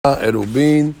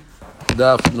Erubin,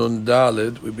 Daf Nun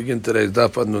Dalid. We begin today's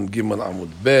Daf Nun Gimel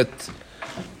Amud Bet,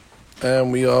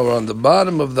 and we are on the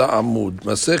bottom of the Amud.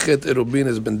 Masechet Erubin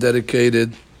has been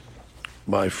dedicated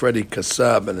by Freddie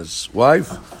Kassab and his wife.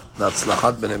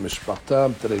 Natzlahat b'nei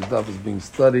mishpachtam. Today's Daf is being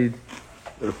studied.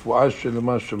 Refuah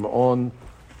shelema Shimon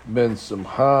ben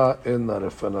Simcha en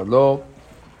Narefana lo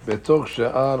betoch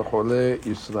she'ar Cholei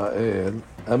Yisrael.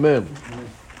 Amen.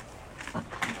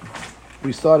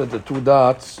 We started the two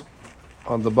dots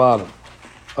on the bottom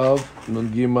of Nun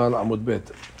Gimal Amud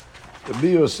Bet. Rabbi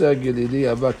Yosef Gilili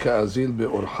Ava Ka'azil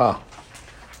Be'urha.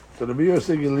 So Rabbi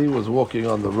Yosef Gilili was walking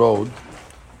on the road,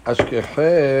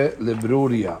 Ashkehe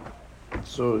Lebruria.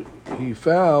 So he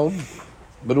found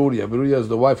Bruria. Bruria is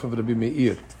the wife of Rabbi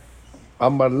Meir.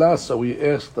 Amar la, so he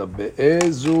asked her,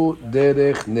 Be'ezu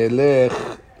derech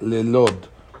nelech lelod.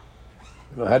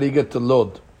 How do you get to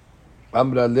Lod?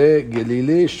 Amrale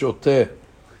Galile Shote,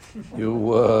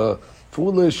 you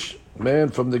foolish man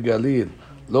from the Galil.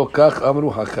 Lo kach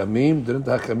amru Hakamim. Didn't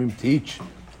Hakamim teach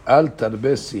al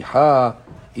tarbe siha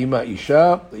ima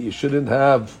isha, that you shouldn't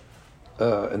have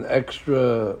an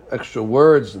extra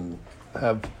words and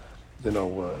have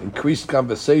increased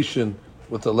conversation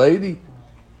with a lady?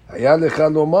 Hayalecha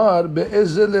lomar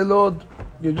be'ezel lelod.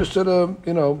 You just should have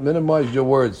minimized your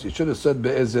words. You should have said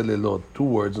be'ezel lelod, 2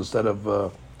 words instead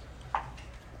of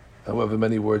however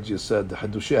many words you said. The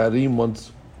Hadushi Harim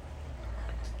once,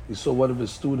 he saw one of his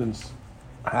students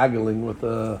haggling with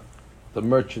the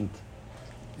merchant.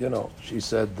 She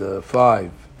said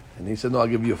 5. And he said, no, I'll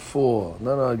give you 4.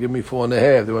 No, give me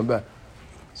 4.5. They went back.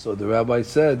 So the rabbi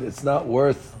said, it's not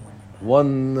worth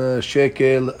 1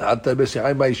 shekel.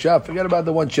 Forget about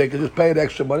the 1 shekel. Just pay it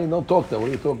extra money. Don't talk to her. What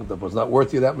are you talking about? It's not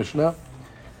worth you that Mishnah.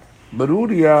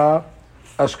 Beruria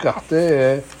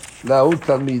ashkahteh la'ut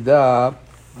talmidah.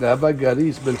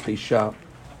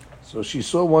 So she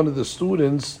saw one of the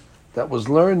students that was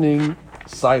learning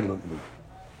silently.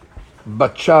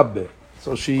 Bachabe.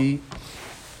 So she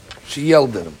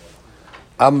yelled at him.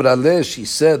 Amrale, she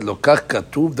said, Lokach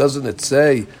katuv, doesn't it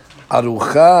say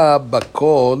Arucha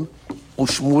bakol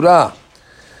ushmura?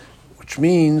 Which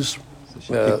means so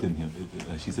she kicked him.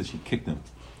 She said she kicked him.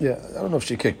 Yeah, I don't know if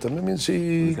she kicked him. It means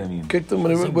she kicked him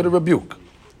with a rebuke.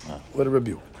 With a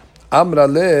rebuke.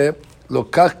 Amrale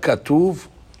Lokach katuv,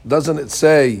 doesn't it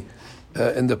say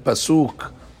in the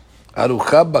pasuk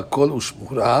Arucha bakol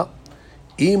ushmura?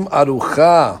 Im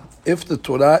arucha, if the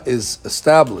Torah is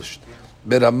established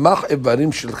beramach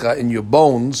ivarim shilcha, in your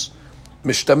bones,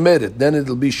 mishtameret, then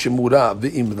it'll be shemura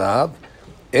ve'im lav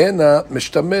ena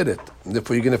mishtameret, and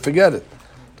therefore you're going to forget it.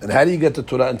 And how do you get the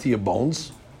Torah into your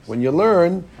bones? When you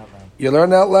learn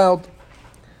out loud.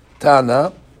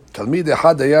 Tana talmid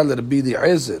echad haya l'Rabbi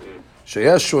Eliezer. We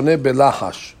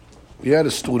had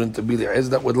a student to be the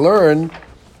that would learn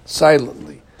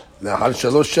silently.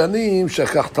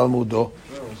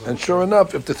 And sure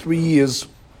enough, after 3 years,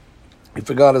 he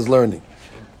forgot his learning.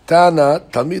 Tana,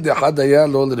 Talmid Echad haya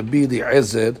lo l'Rabbi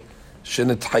Eliezer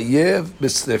shenetchayev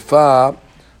b'srefa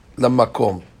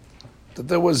lamakom. That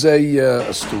there was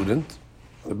a student,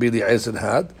 Rabbi Eliezer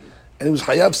had, and he was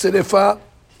chayav serefa.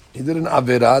 He did an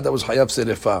avera that was chayav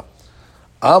serefa.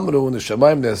 Amru in the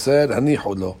Shemaim, they said,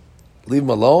 Hanihu lo, leave him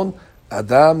alone.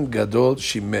 Adam Gadol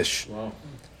Shimesh. Wow.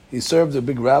 He served a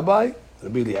big rabbi,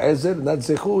 Rabbi Eliezer, and that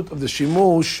zechut of the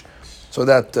Shimush, so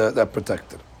that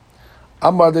protected.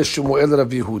 Amar de Shmuel Rav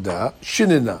Yehuda,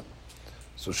 Shinina.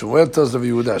 So Shmuel tells Rav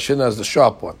Yehuda, Shinina is the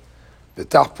sharp one.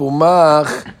 Betach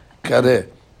pumach kareh.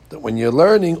 That when you're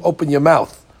learning, open your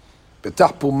mouth.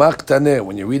 Betach pumach taneh.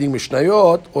 When you're reading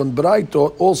Mishnayot, on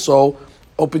Braitot, also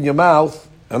open your mouth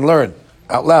and learn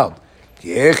out loud. In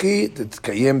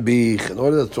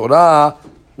order the Torah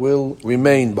will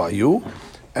remain by you,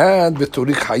 and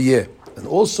and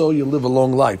also you live a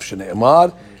long life.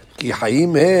 Now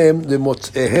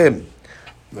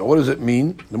what does it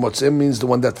mean? The motzehem means the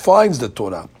one that finds the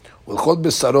Torah.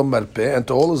 And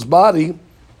to all his body,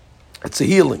 it's a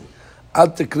healing. To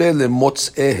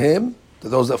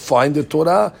those that find the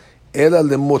Torah, that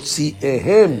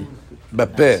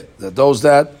those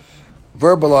that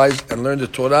verbalize and learn the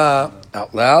Torah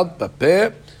out loud,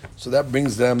 bapeh, so that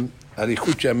brings them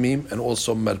arichut yamim and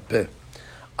also marpeh.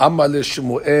 Amar le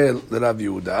Shmuel le Rav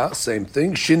Yehuda, same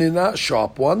thing. Shinina,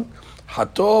 sharp one.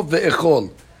 Hatov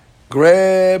ve'echol,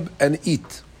 grab and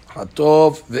eat.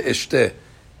 Hatov ve'eshteh,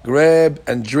 grab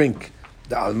and drink.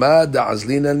 Da'alma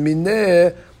da'azlin al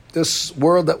mineh, this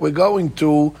world that we're going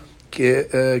to,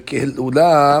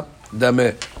 kehilula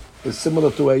dameh, is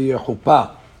similar to a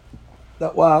chuppah.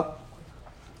 That what?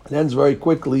 It ends very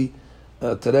quickly.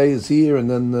 Today is here, and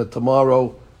then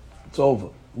tomorrow it's over.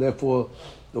 Therefore,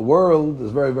 the world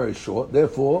is very, very short.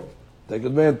 Therefore, take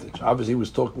advantage. Obviously, he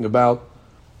was talking about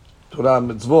Torah and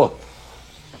mitzvot.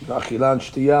 Achila and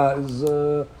Shtiyah is,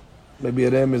 maybe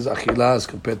Rem is Achila as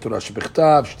compared to Torah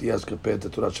Shebichtav, Shtiyah as compared to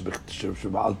Torah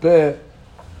Sheba'al Peh.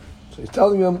 So he's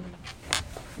telling them,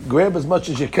 grab as much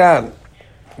as you can.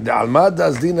 The Almad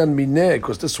das dinan mineh,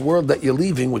 because this world that you're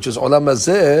leaving, which is Olam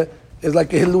Hazeh, is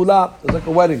like a hilula, it's like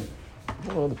a wedding.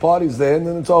 The party's there and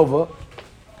then it's over.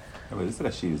 Yeah, but this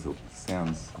Rashi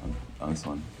sounds on this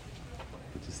one.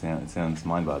 It sounds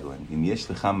mind-boggling. Im yesh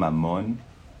lecha mamon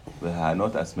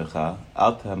v'hanot asmecha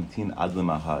al tamtin ad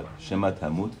lemahar shema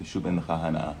tamut v'shuv en lecha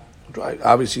hana'ah. Right.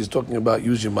 Obviously, he's talking about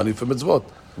using money for mitzvot.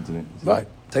 Right.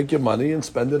 Take your money and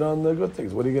spend it on the good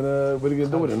things. What are you gonna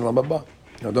do with it in Olam Haba?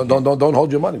 Don't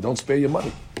hold your money. Don't spare your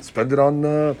money. Spend it on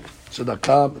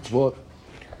tzedakah, mitzvot.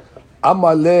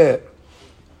 Amale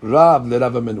Rav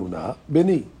leRav Menuna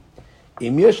beni.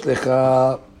 Im yesh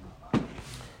lecha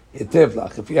etev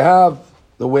lach. If you have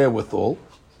the wherewithal,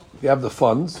 if you have the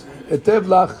funds, etev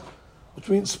lach, which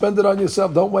means spend it on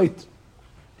yourself. Don't wait.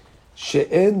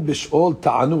 She'en bish'ol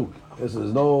ta'anug. There's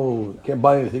no, can't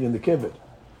buy anything in the kibbutz.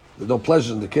 There's no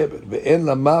pleasure in the kibbutz. Ve'en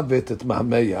lamavet et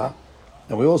mahmeya.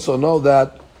 And we also know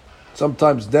that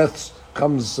sometimes death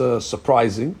comes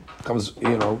surprising, comes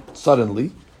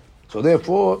suddenly. So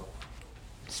therefore,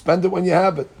 spend it when you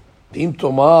have it. Im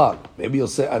tomar, maybe you'll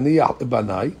say ani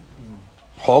ibanai,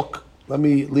 hok. Let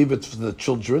me leave it for the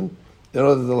children, in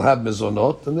order they'll have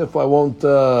mezonot, and therefore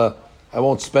I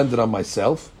won't spend it on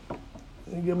myself.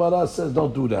 And Gemara says,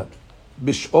 don't do that.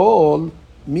 Bish'ol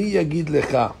mi yagid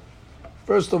lecha.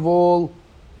 First of all,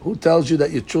 who tells you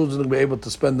that your children will be able to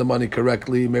spend the money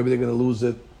correctly? Maybe they're going to lose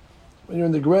it. When you're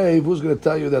in the grave, who's going to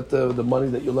tell you that the money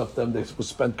that you left them was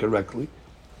spent correctly?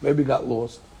 Maybe got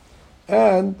lost.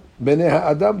 And bnei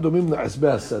ha'adam domim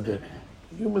le'asbeh hasadeh.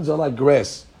 Humans are like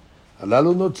grass.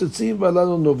 Halalu notzitzim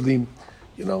v'halalu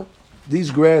novlim.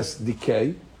 These grass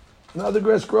decay. Now the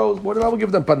grass grows. What do I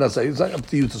give them parnasah? It's not up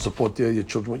to you to support your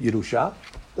children with Yerusha.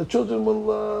 The children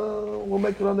will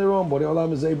make it on their own. Borei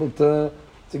Olam is able to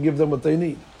give them what they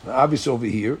need. Now, obviously over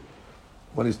here,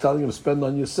 when he's telling them spend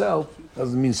on yourself,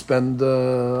 doesn't mean spend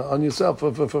on yourself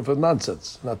for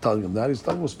nonsense. Not telling them that. He's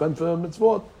telling them spend for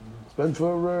mitzvot. Spend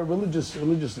for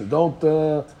religiously. Don't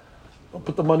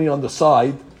put the money on the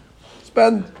side.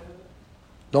 Spend.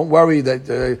 Don't worry that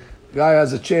the guy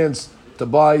has a chance to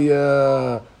buy,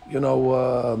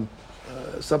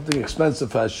 something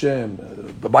expensive for Hashem.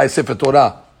 Buy a Sefer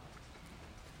Torah.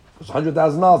 It's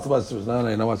 $100,000 to us.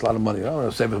 No, it's a lot of money. I don't want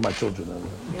to save it for my children.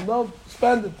 Don't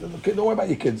spend it. Don't worry about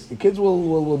your kids. The kids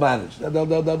will manage.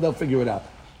 They'll figure it out.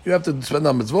 You have to spend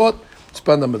on mitzvot.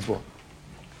 Spend on mitzvot.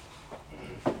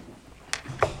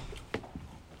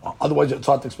 Otherwise, it's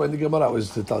hard to explain the Gemara. I was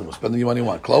to tell you, spending your money on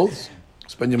what? Clothes?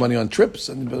 Spend your money on trips?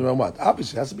 And on what?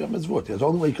 Obviously, it has to be on mitzvot. That's the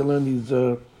only way you can learn these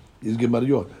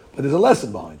Gemariyot. But there's a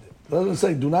lesson behind it. It doesn't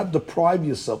say, do not deprive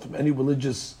yourself from any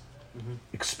religious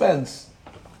expense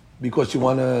because you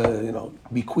want to,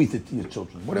 bequeath it to your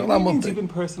children. Maybe it means even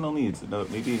personal needs.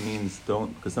 Maybe it means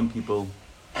don't, because some people,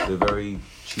 they're very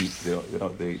cheap.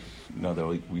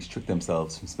 They'll restrict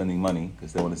themselves from spending money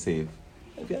because they want to save.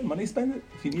 If you have money, spend it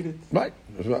if you need it. Right.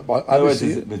 Otherwise,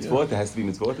 is it mitzvot? It has to be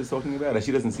mitzvot it's talking about.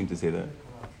 She doesn't seem to say that.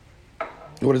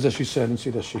 What does she say? I didn't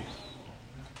see that she.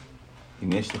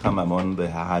 אם יש לך ממון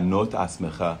להנות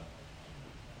עצמך,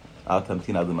 אל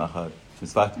תמתין עד למחר.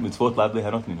 מצוות לאו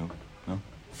להנות ממנו. No?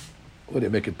 What, they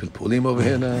make it pilpulim over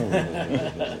here now?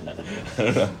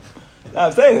 No,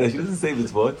 I'm saying that. She doesn't say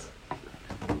mitzvot.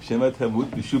 שמא תמות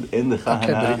בשוב אין לך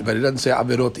הנאה. But he doesn't say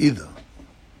averot either.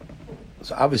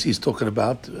 So obviously he's talking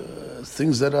about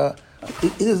things that are...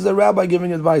 It is the rabbi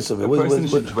giving advice of it. The person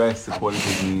should dress according to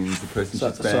his means. The person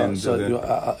should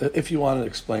spend... if you want to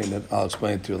explain it, I'll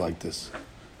explain it to you like this.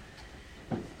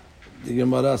 The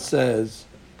Gemara says...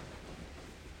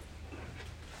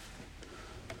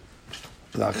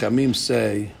 The Achamim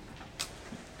say...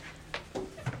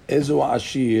 Ezu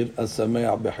ashir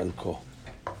as-same'ah b'chelko.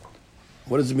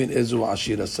 What does it mean, Ezu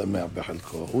ashir as-same'ah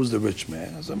b'chelko? Who's the rich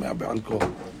man? As-same'ah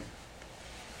b'chelko.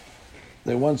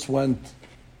 They once went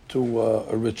to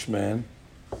a rich man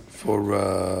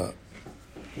for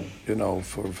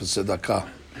tzedakah.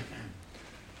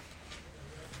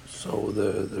 So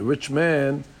the rich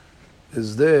man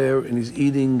is there and he's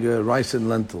eating rice and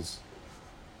lentils.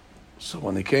 So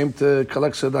when he came to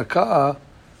collect tzedakah,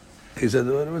 he said,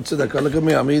 tzedakah, look at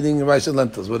me, I'm eating rice and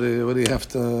lentils. What do you have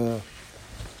to...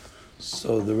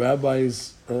 So the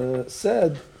rabbis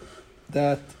said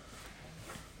that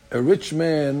a rich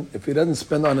man, if he doesn't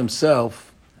spend on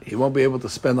himself, he won't be able to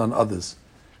spend on others.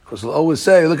 Because he'll always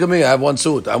say, look at me, I have one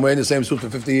suit. I'm wearing the same suit for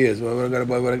 50 years. What do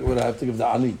I have to give the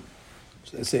ani?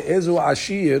 So they say, Ezu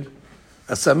ashir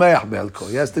samayach behalko.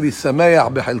 He has to be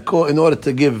samayach behalko in order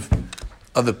to give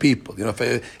other people. You know,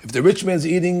 if the rich man's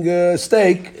eating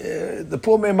steak, the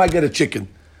poor man might get a chicken.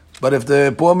 But if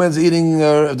the poor man's eating,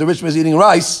 if the rich man's eating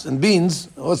rice and beans,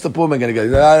 what's the poor man going to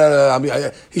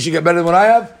get? He should get better than what I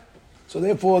have? So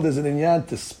therefore, there's an inyan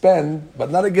to spend, but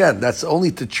not again. That's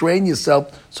only to train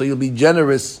yourself so you'll be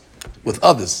generous with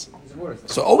others.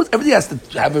 So always, everything has to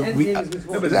have a...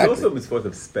 No, but there's also a mitzvot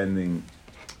of spending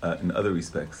in other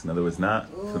respects. In other words, not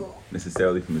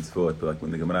necessarily for mitzvot, but like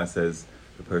when the Gemara says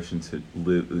the person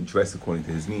should dress according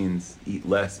to his means, eat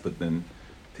less, but then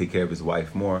take care of his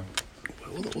wife more.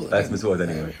 That's mitzvot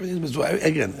anyway. Everything's mitzvot.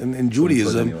 Again, in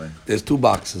Judaism, anyway. There's two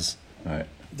boxes. All right.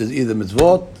 There's either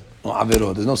mitzvot or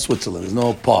averot. There's no Switzerland. There's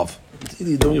no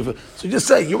POV. So just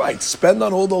say, you're right, spend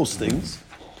on all those things.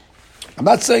 I'm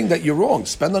not saying that you're wrong.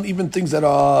 Spend on even things that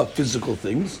are physical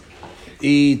things.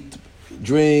 Eat,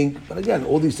 drink. But again,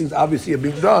 all these things obviously are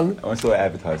being done. I once saw an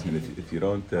advertisement. If you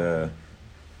don't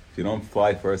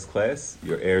fly first class,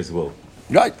 your heirs will.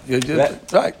 Right.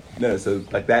 Right. No, so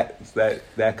like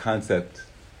that concept.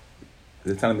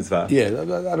 It's not a mitzvah. Yeah, I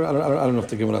don't know if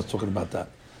the Gemara is talking about that.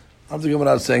 I don't think the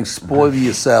Gemara is saying spoil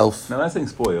yourself. No, I'm not saying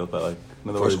spoil, but like in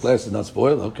other words, first class is not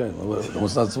spoiled. Okay,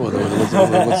 what's not spoiled? What's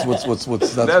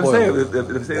not spoiled?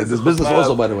 There's business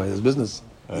also, by the way. There's business.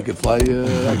 You can fly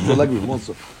actual leg room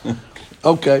also.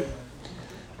 Okay.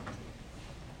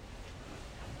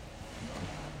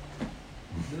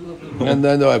 And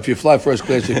then if you fly first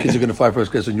class, your kids are going to fly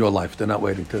first class in your life. They're not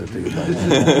waiting till you die.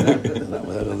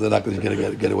 They're not going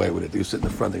to get away with it. You sit in the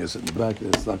front, they're going to sit in the back.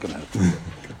 It's not going to happen.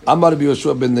 Amar Rabbi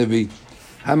Yoshua ben Levi,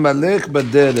 Hamalech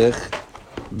b'derech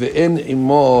ve'en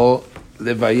imo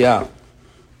levaya.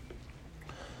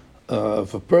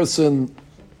 If a person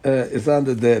is on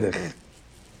the derech,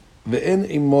 ve'en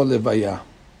imo levaya,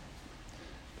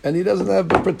 and he doesn't have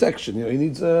the protection, he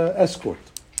needs an escort.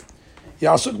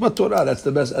 Ya'asuk b'Torah, that's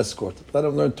the best escort. Let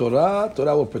him learn Torah.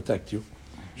 Torah will protect you.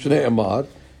 Shnei Amar,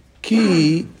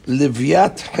 ki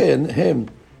livyat him.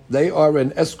 They are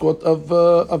an escort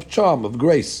of charm, of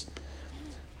grace.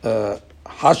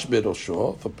 Hash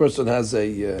b'rosho, if a person has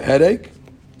a headache,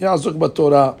 ya'asuk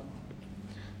b'Torah.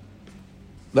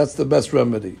 That's the best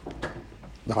remedy.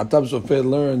 The Hatab Sofer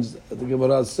learns, the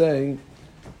Gemara is saying,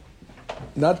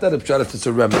 not that if it's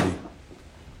a remedy.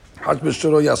 Hash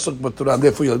b'rosho ya'asuk b'Torah, and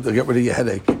therefore you'll get rid of your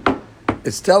headache.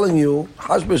 It's telling you,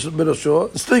 Hash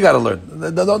b'rosho, still you got to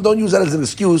learn. Don't use that as an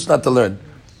excuse not to learn.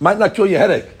 Might not cure your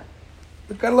headache.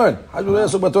 You got to learn. Hash b'rosho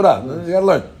ya'asuk b'Torah. You got to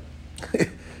learn.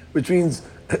 Which means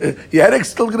your headache's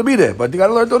still going to be there, but you got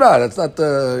to learn Torah. That's not,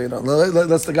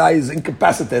 that's the guy is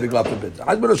incapacitated, God forbid.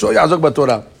 Hash b'rosho ya'asuk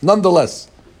b'Torah. Nonetheless,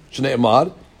 Shnei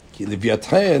Amar, ki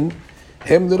livyatchen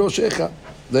hem l'roshecha.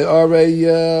 They are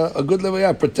a good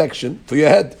level protection for your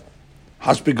head.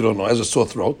 Hash b'grono, has a sore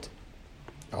throat.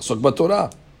 Ya'asuk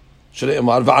b'Torah. Shnei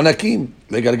Amar v'anakim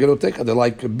legargeroteka. They're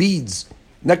like beads,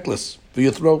 necklace for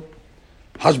your throat.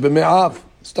 Hash b'me'av,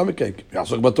 stomach ache.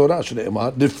 Ya'asuk b'Torah. Shnei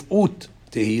Amar dif'ut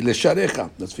tehi l'sharecha.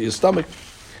 That's for your stomach.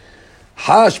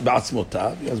 Hash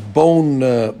b'atzmotav. He has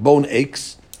bone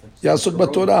aches. Ya'asuk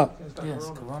b'Torah.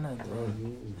 Yes, Corona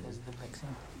is the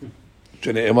vaccine.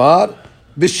 Shnei Amar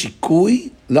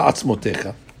b'shikui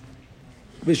la'atzmotecha.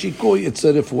 B'shikui, it's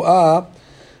a refuah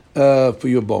for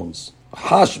your bones.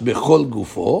 Hash b'chol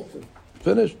gufo.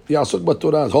 Finished. Ya'asuk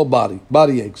b'Torah, his whole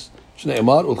body aches. Shnei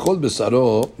Amar ulchol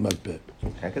b'saro malpeh.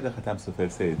 How could the Hatam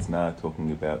Sofer say it's not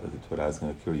talking about that the Torah is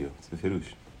going to cure you? It's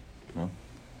b'firush. No?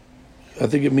 I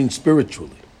think it means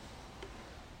spiritually.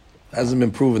 It hasn't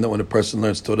been proven that when a person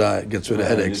learns Torah, it gets rid of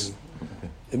headaches.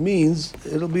 It means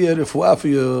it'll be a refuah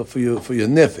for your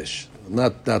nefesh,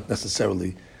 not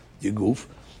necessarily your goof.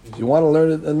 If you want to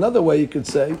learn it another way, you could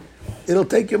say it'll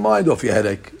take your mind off your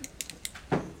headache.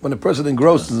 When a person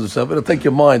engrosses himself, it'll take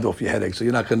your mind off your headache, so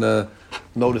you're not going to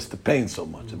notice the pain so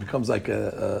much. It becomes like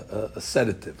a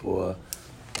sedative, or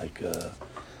like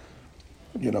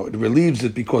it relieves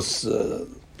it because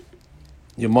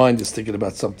your mind is thinking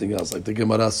about something else. Like the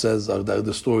Gemara says,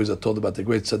 the stories are told about the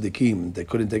great tzaddikim. They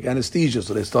couldn't take anesthesia,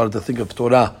 so they started to think of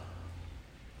Torah,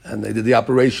 and they did the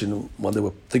operation when they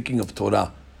were thinking of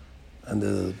Torah. And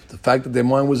the fact that their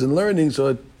mind was in learning,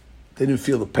 so they didn't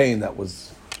feel the pain that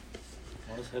was.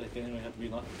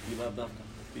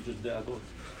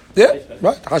 Yeah,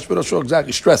 right. Hash b'rosho,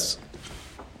 exactly. Stress.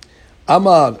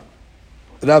 Amar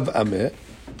Rav Ameh,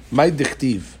 my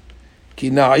dichtiv, ki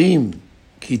na'im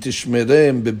ki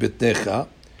tishmerem bebetnecha,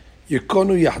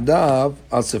 yekonu yahdav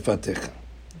al sefatecha.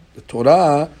 The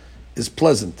Torah is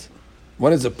pleasant.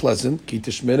 When is it pleasant? Ki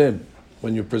tishmerim,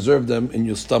 when you preserve them in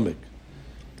your stomach.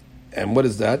 And what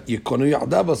is that? Yikonu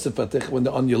ya'dav al sifatech, when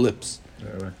they're on your lips.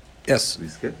 Yes. We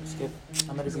skip? skip.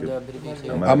 Amar Yehuda b'Rbi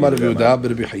Chia. Amar Yehuda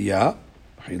b'Rbi Chia,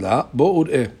 Chila, bo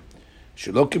ur'eh,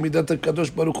 shelo kemidat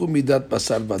HaKadosh Baruch Hu midat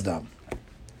basar v'dam.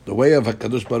 The way of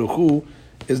HaKadosh Baruch Hu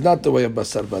is not the way of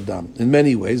basar v'dam. In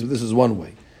many ways, but this is one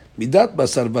way. Midat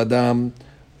basar v'dam,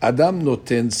 Adam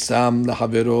noten sam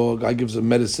lahavero, God gives a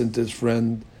medicine to his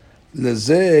friend.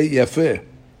 Lezeh yafeh,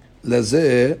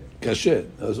 lezeh kasher.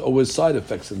 There's always side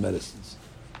effects in medicines.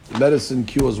 The medicine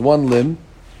cures one limb,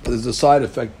 but there's a side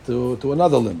effect to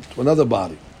another limb, to another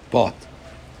body, part.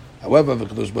 However,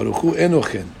 V'kadosh Baruch Hu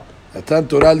enochen, Natan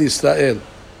Torah l'Yisrael.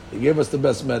 He gave us the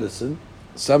best medicine.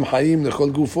 Sam hayim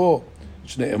lechol gufo,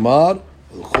 shne'emar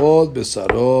l'chol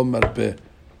besaro marpeh.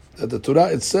 That the Torah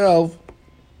itself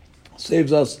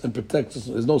saves us and protects us.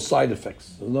 There's no side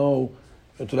effects. There's no,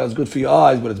 Torah is good for your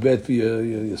eyes, but it's bad for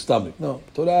your stomach. No,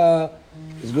 Torah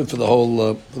is good for the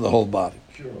whole body.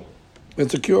 Cure-all.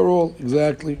 It's a cure-all,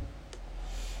 exactly.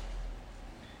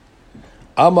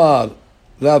 Amar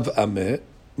Rav Ameh,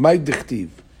 May Dichtiv,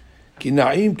 Ki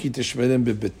Na'im Ki Tishmerem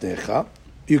Bebetnecha,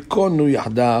 Yikonu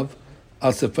Yahdav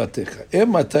Al Sefatecha.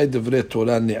 Matai Devrei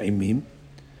Torah Ne'imim.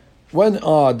 When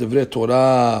are Devrei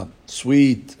Torah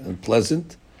sweet and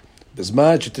pleasant?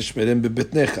 Bizman Tishmerem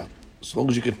Bebetnecha. As long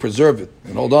as you can preserve it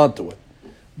and hold on to it.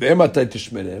 Ve'ematai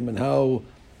Tishmerem, and how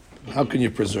can you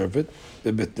preserve it?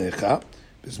 Bebetnecha.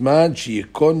 Bizman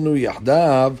Yikonu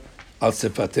Yahdav Al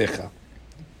Sefatecha.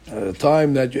 At a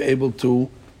time that you're able to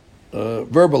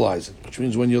verbalize it, which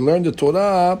means when you learn the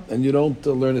Torah and you don't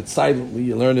learn it silently,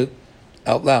 you learn it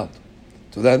out loud.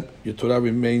 So then your Torah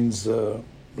remains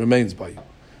by you.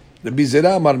 Rabbi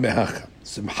Zera Amar Mehacha,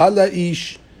 Simcha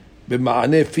la'ish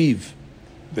b'ma'aneh fiv,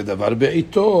 v'davar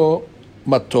be'ito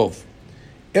matov.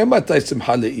 Ematay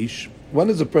simcha la'ish. When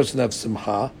does a person have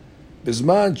simcha?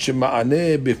 B'zman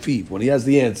shema'aneh befiv, when he has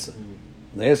the answer.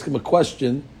 When they ask him a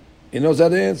question, he knows how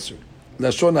to answer.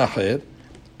 Lashon acher,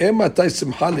 ematay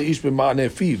simcha leish b'ma'aneh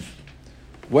fiv.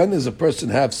 When does a person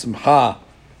have simcha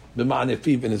b'ma'aneh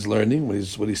fiv in his learning? What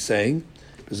he's saying?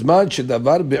 B'zman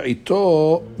shedavar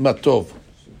be'ito matov,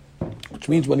 which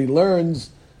means when he learns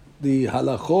the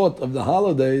halachot of the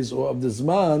holidays or of the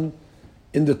zman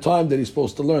in the time that he's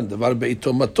supposed to learn. Davar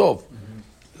be'ito matov.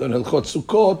 Learn halachot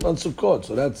Sukkot on Sukkot.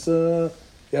 So that's you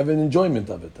have an enjoyment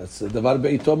of it. That's davar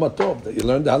be'ito matov. That you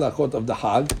learn the halachot of the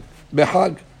Hag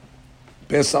be'Hag.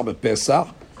 Pesach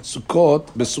bePesach, Sukkot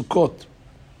beSukkot.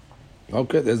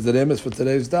 Okay, there's the remes for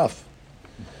today's daf.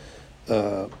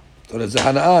 So there's a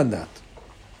hana'ah on that.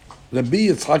 Rabbi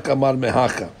Yitzchak Amar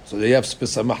Mehacha. So they have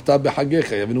Samachta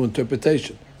beHagecha. You have a new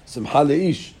interpretation. Simcha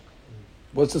leish.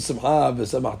 What's the Simcha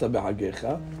v'Samachta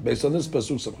beHagecha? Based on this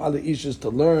pasuk, Simcha leish is to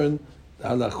learn the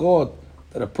halachot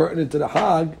that are pertinent to the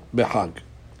Hag beHag.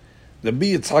 Rabbi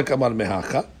Yitzchak Amar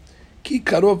Mehacha. Ki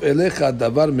karov elecha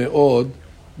davar me'od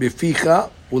Bificha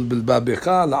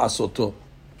ulbilbabecha la'asoto,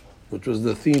 which was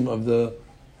the theme of the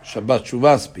Shabbat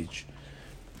Shuvah speech.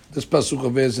 This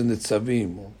pasuk is in the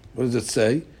Tzavim. What does it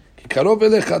say? Ki karov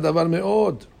elecha davar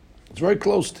me'od. It's very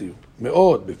close to you.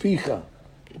 Me'od, bificha,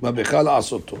 babecha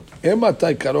la'asoto.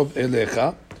 Ematay karov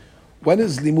elecha. When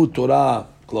is limud Torah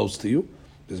close to you?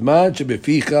 Bizman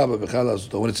shebificha babecha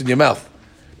la'asoto. When it's in your mouth.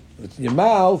 When it's in your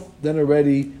mouth, then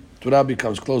already Torah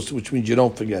becomes close to, which means you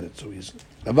don't forget it so easily.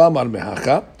 Avamar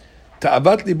mehacha,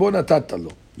 ta'avat libo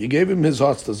natatalo. You gave him his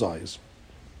heart's desires.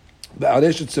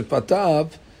 Be'areshet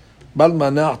sefatav, bal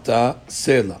mana'ta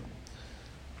sela.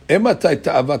 Ematay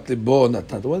ta'avat libo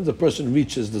natatalo. When the person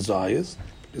reaches desires,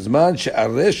 is man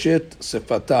she'areshet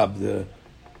sefatav, the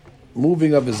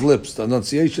moving of his lips, the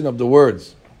enunciation of the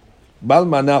words. Bal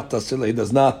mana'ta sela. He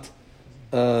does not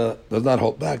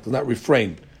hold back, does not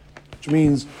refrain. Which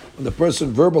means when the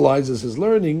person verbalizes his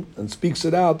learning and speaks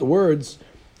it out, the words,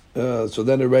 so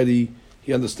then already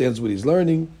he understands what he's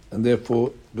learning, and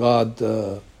therefore God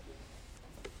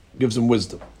gives him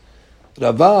wisdom.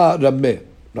 Rava Rameh.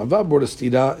 Rava brought a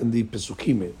stira in the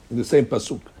Pesukim, in the same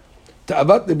pasuk.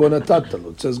 Ta'avat libo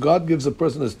natatalo. It says God gives a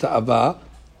person his ta'ava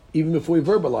even before he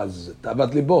verbalizes it.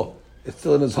 Ta'avat libo. It's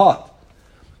still in his heart.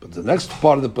 But the next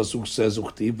part of the pasuk says,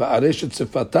 Uchti, va'areshet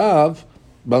sefatav,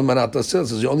 bal manata sel,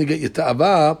 says you only get your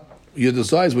ta'ava, your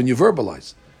desires, when you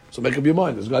verbalize. So make up your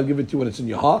mind. Does God give it to you when it's in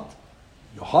your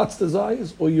heart's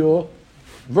desires, or your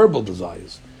verbal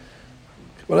desires?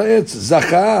 Well, it's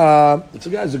zaka. If the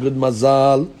guy's a good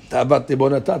mazal, ta'avat libo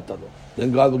natatalo,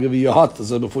 then God will give you your heart's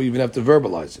desire before you even have to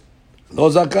verbalize it. Lo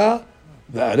zaka,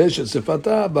 va'areshet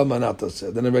sefatav, bal manata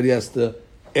sel. Then everybody has to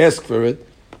ask for it,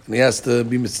 and he has to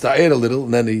be mitzta'er a little,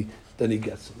 and then he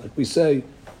gets it. Like we say,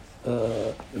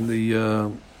 in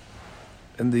the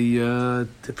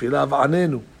Tefillah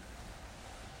v'anenu.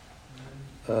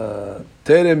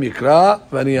 Terem yikra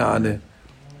v'ani ya'aneh.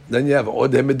 Then you have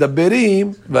Odem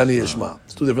Medaberim Vani Yishma.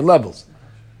 It's two different levels.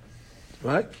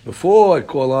 Right? Before I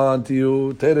call on to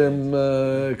you, Terem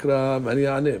Kram Vani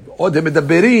Ya'aneh. Odem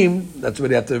Medaberim, that's what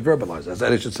you have to verbalize. That's how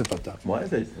it should sit on top. Why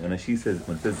is it when she says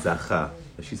Zacha,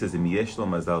 she says Im Yesh Lo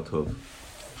Mazal Tov?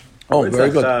 Oh, very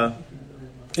good.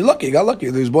 You're lucky, you got lucky.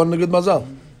 He was born in a good mazal.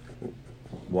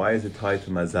 Why is it tied to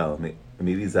Mazal?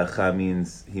 Maybe Zacha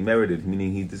means he merited,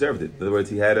 meaning he deserved it. In other words,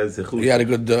 he had a zechut. He had a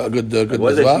good Why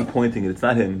is mazal. actually pointing it? It's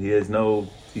not him. He has no.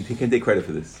 He can't take credit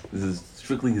for this. This is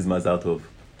strictly his Mazal Tov.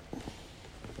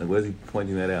 Like, why is he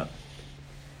pointing that out?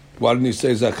 Why didn't he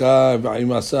say Zacha?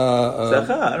 Zacha,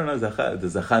 I don't know. Zacha.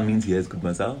 Does Zacha means he has good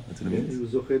Mazal? That's what it means. He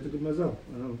was okay to good mazal.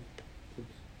 I don't know.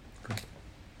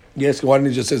 Yes, why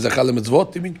didn't he just say Zacha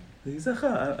le-mitzvot, you mean?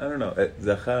 Zacha, I don't know.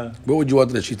 Zacha. What would you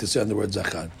want Rashi to say on the word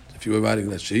Zacha? If you were writing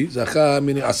Rashi, Zacha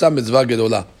meaning Asa mitzvah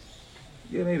gedola.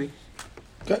 Yeah, maybe.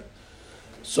 Okay.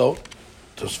 So,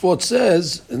 Tosfot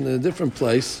says in a different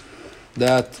place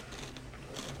that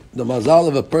the mazal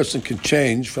of a person can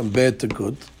change from bad to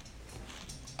good.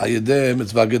 Ayedeh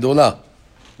mitzvah gedola.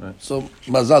 Right. So,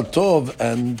 mazal tov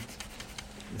and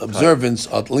observance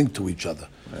are linked to each other.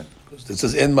 Right. Because it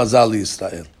says en mazal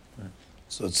Yisrael. Right.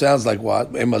 So it sounds like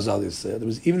what? En mazal Yisrael. It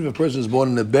was, even if a person is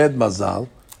born in a bad mazal,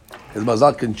 his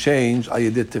mazal can change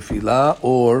ayedeh tefillah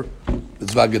or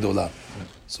mitzvah gedolah.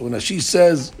 So when she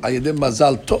says ayedeh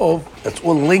mazal tov, that's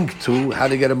all linked to how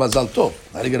to get a mazal tov.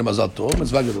 How to get a mazal tov?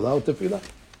 Mitzvah gedolah or tefillah.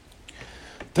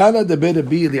 Tana deber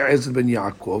Rabbi Eliezer ben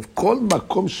Yaakov. Kol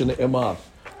makom shene'emar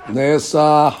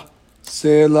nesach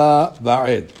sela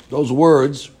va'ed. Those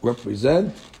words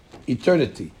represent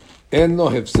eternity. En lo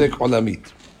hefsek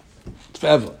olamit. It's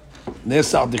forever.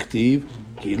 Nesach diktiv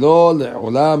ki lo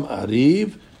le'olam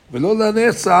ariv. V'lo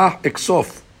la'netzach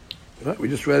eksof. Right? We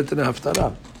just read it in the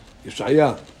Haftarah.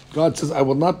 Yeshaya. God says, I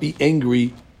will not be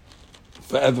angry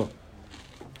forever.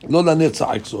 Lo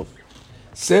la'netzach eksof.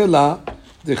 Sela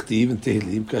dechtiv in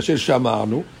Tehillim. Kasher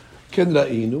shama'anu. Ken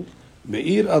ra'inu.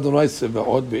 Me'ir Adonai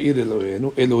Sevaot. Be'ir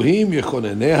Eloheinu. Elohim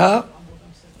yechoneneha.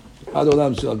 Ad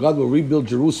olam shel. God will rebuild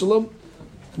Jerusalem.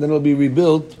 And then it will be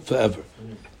rebuilt forever.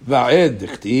 Va'ed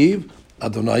dechtiv.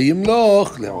 Adonai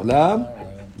yimloch le'olam.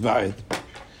 Va'ed.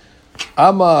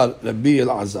 Amar Rabbi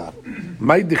Elazar,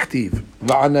 my diktiv,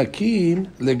 va'anakim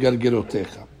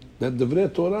legargerotecha. That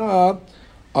divrei Torah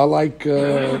are like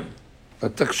a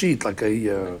takshit, like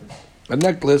a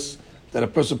necklace that a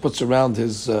person puts around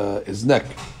his neck.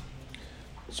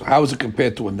 So how is it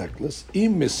compared to a necklace?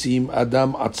 Im mesim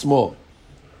adam atzmo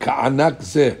ka'anak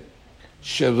zeh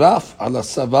sheraf ala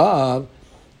savar.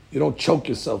 You don't choke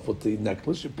yourself with the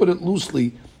necklace. You put it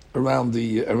loosely around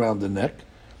the neck.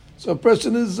 So a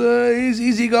person is he's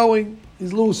easygoing,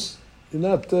 he's loose, he's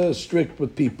not strict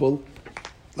with people,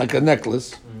 like a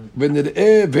necklace. And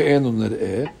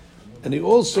he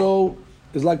also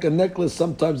is like a necklace.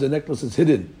 Sometimes the necklace is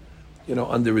hidden,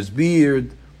 under his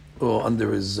beard or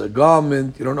under his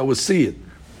garment. You don't always see it.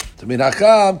 Tamid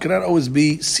Hakam cannot always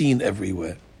be seen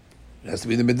everywhere. It has to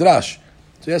be in the midrash.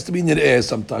 So he has to be near the air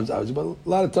sometimes, but a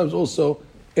lot of times also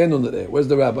in on the air. Where's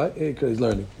the rabbi? Because he's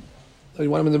learning. So you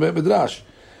want him in the midrash.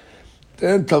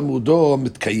 Then Talmudo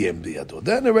mitkayem biyado.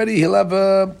 Then already he'll have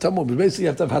a Talmud. But basically, you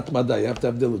have to have hatmada. You have to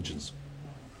have diligence.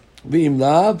 V'im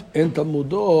lav en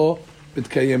Talmudo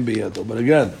mitkayem biyado. But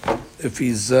again, if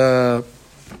he's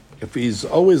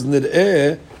always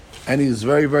nid'eh and he's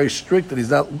very, very strict and he's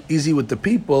not easy with the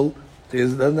people, he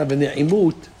doesn't have any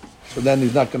imut, so then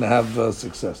he's not going to have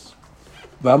success.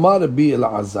 V'amar Rabbi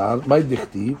Elazar, my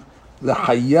dichtiv,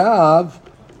 lehayav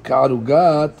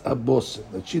ka'arugat habosim.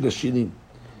 That's shira shinim.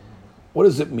 What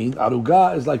does it mean?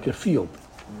 Aruga is like a field,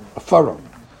 a furrow.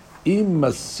 Im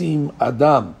masim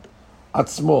adam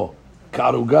atzmo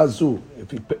ka'aruga zu.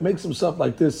 If he makes himself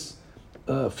like this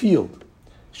field,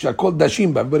 shakol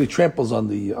dashim, everybody tramples on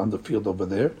the field over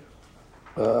there,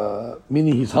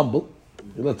 meaning he's humble.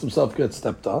 He lets himself get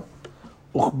stepped on.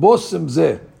 Uchbosim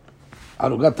zeh.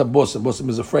 Arugat habosim. Bosim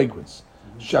is a fragrance.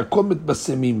 Shakol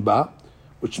mitbasemim ba.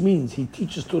 Which means he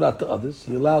teaches Torah to others.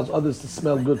 He allows others to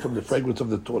smell good from the fragrance of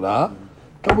the Torah.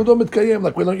 Talmudo mitkayem,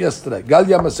 like we learned yesterday.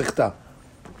 Galya masechta.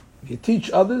 You teach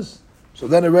others, so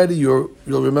then already you'll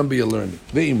remember your learning.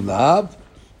 Ve'im lav,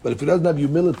 but if he doesn't have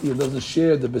humility and doesn't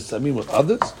share the besamim with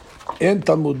others, en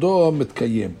Talmudo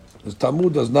mitkayem. His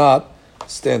Talmud does not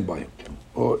stand by him,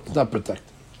 or it's not protected.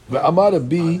 Ve'amar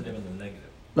bi, positive and the negative.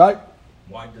 right?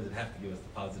 Why does it have to give us the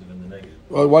positive and the negative?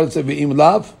 Or why did it say ve'im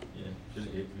lav? Yeah.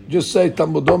 Just say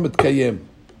Talmudo mitkayem.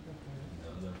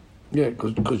 Yeah,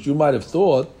 because you might have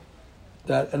thought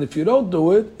that, and if you don't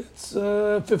do it, it's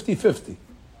 50-50.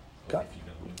 Okay.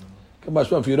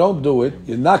 If you don't do it,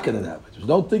 you're not going to have it. Just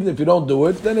don't think that if you don't do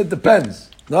it, then it depends.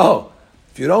 No.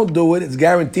 If you don't do it, it's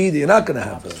guaranteed that you're not going to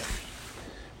have it.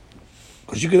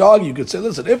 Because you could argue, you could say,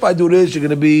 listen, if I do this, you're going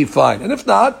to be fine. And if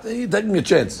not, then you're taking a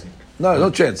chance. No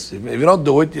chance. If you don't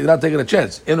do it, you're not taking a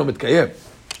chance. Eno mitkayem.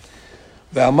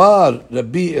 Ve'amar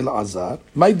Rabbi Elazar,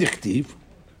 my dichtiv,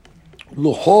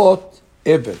 luchot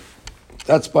even.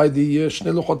 That's by the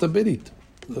Shnei Luchot HaBerit,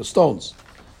 the stones.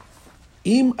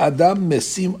 Im Adam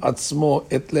mesim atzmo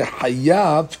et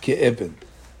lehayav ke'even.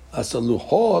 As a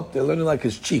luchot, they're learning like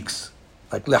his cheeks,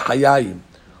 like lehayayim.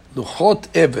 Luchot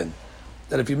even.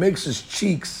 That if he makes his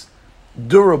cheeks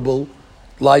durable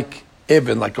like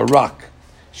even, like a rock.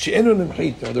 She'enu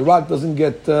nimchit, the rock doesn't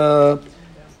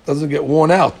get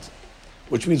worn out.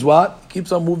 Which means what? He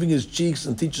keeps on moving his cheeks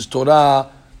and teaches Torah,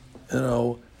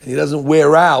 and he doesn't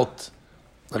wear out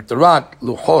like the rock.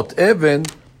 Luchot even,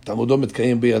 talmudo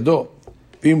mitkayim biyado.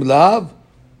 Vim lav,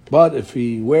 but if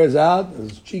he wears out,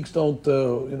 his cheeks don't,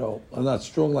 are not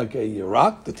strong like a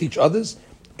rock to teach others,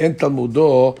 en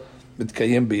talmudo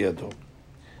mitkayim biyado.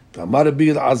 V'amar Rabbi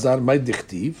Elazar, my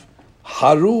dichtiv,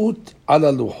 harut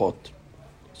ala luchot.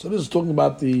 So this is talking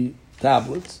about the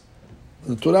tablets.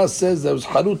 The Torah says there was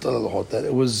harut ala luchot, that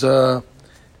it was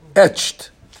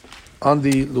etched on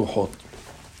the luchot.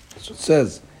 So it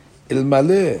says,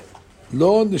 ilmale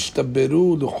lo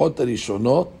nishtaberu luchot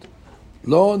harishonot,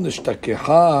 lo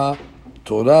nishtakeha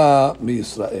Torah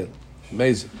mi-Yisrael.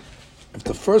 Amazing. If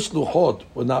the first luchot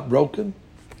were not broken,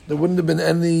 there wouldn't have been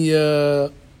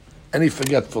any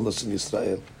forgetfulness in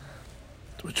Israel.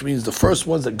 Which means the first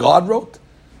ones that God wrote,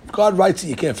 if God writes it,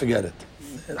 you can't forget it.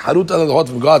 Harut ala luchot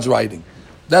from God's writing.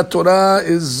 That Torah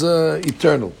is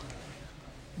eternal.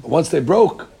 But once they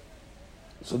broke,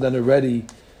 so then already,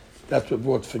 that's what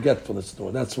brought forgetfulness to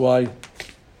it. That's why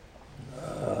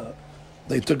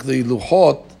they took the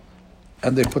luchot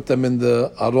and they put them in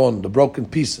the aron, the broken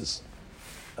pieces.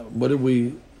 What did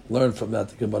we learn from that?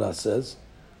 The Gemara says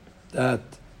that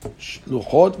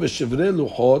luchot v'shivrei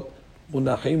luchot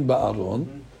munachim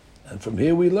ba'aron, and from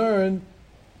here we learn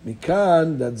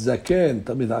mikan that zaken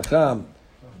tamid hacham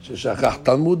sheshachach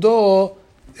talmudo.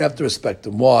 You have to respect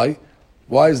him. Why?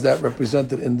 Why is that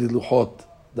represented in the luchot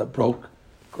that broke?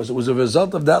 Because it was a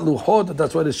result of that luchot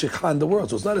that's why there's shikha in the world.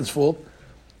 So it's not its fault.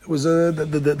 It was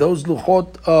those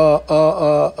luchot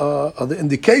are the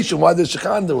indication why there's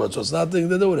shikha in the world. So it's nothing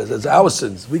to do with it. It's our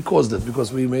sins. We caused it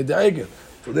because we made the egel.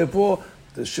 So therefore,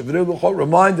 the shivrei luchot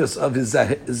remind us of his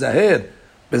zahir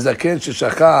bezaken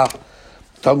sheshachach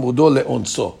talmudo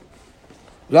leonso.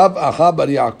 Rav Acha bar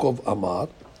Yaakov Amar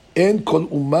en kol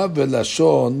umma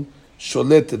velashon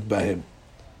sholetet bahem.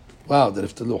 Wow, that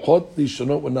if the luchot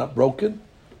ishonot were not broken,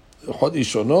 luchot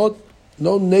ishonot,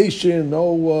 no nation,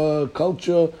 no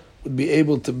culture would be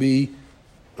able to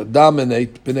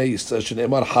dominate Bnei Yisrael.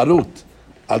 Shneimar harut,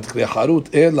 ad kre harut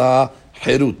ela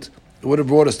herut. It would have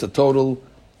brought us to total,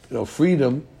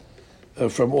 freedom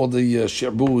from all the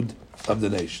shi'bud of the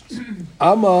nations.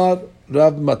 Amar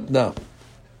Rav Matna,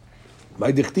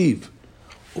 my dichtiv,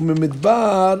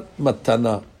 umimidbar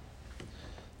matana.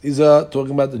 These are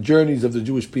talking about the journeys of the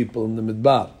Jewish people in the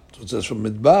Midbar. So it says from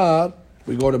Midbar,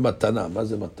 we go to Matana.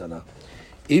 Maze Matana.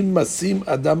 Im masim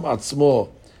adam atzmo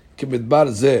k'midbar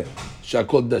zeh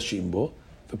shakol dashim bo.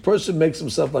 If a person makes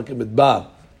himself like a midbar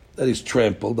that he's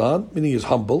trampled on, meaning he's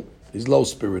humble, he's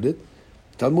low-spirited,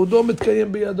 talmudo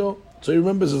mitkayem biyado. So he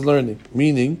remembers his learning,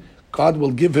 meaning God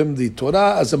will give him the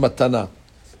Torah as a matana.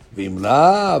 V'im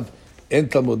lav en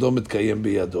talmudo mitkayem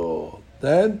biyado.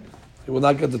 Then he will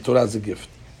not get the Torah as a gift.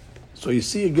 So you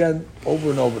see again, over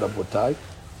and over, Rabotai,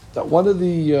 that one of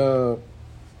the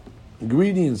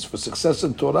ingredients for success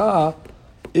in Torah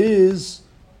is,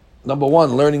 number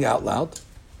one, learning out loud,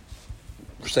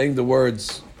 saying the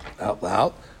words out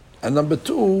loud, and number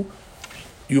two,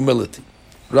 humility.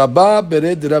 Rabba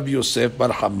bered Rav Yosef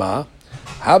bar Hama,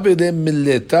 habere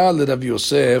milleta le Rav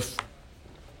Yosef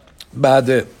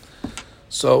bade.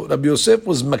 So Rav Yosef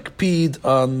was makpid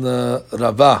on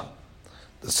Rava,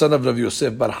 the son of Rav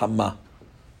Yosef bar Hama.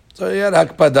 So he had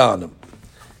hakpada on him.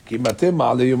 Ki matem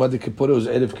ma'ale Yom Kippur, it was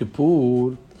Erev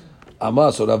Kippur.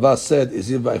 Ama, so Rava said,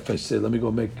 if I say, let me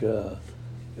go make,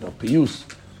 piyus.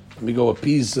 Let me go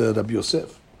appease Rabbi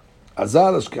Yosef.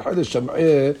 Azar ashkechai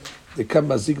le-sham'eh dekam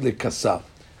mazik le-kasa.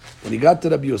 When he got to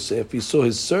Rabbi Yosef, he saw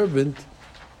his servant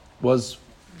was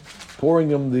pouring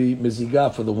him the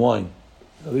mezigah for the wine.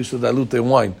 At least to dilute the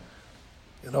wine.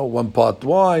 1 part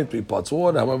wine, 3 parts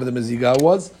water, however the mezigah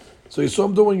was. So he saw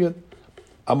him doing it.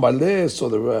 Amaleh, so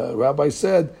the rabbi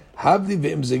said, Havli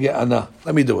ve'im zegeh ana.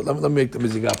 Let me do it. Let me make the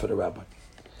mezigah for the rabbi.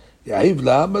 Yahiv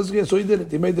la mazgeh, so he did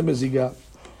it. He made the mezigah.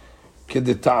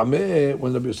 Kedetame,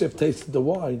 when Rabbi Yosef tasted the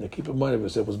wine, now keep in mind Rabbi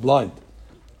Yosef was blind.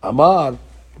 Amar,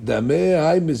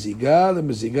 dameh hay mezigah, the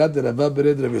mezigah de Rabba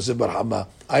Bered Rabbi Yosef bar Hama.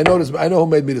 I know who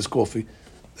made me this coffee.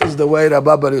 This is the way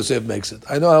Rabba bar Yosef makes it.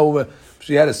 I know how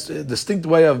she had a distinct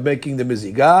way of making the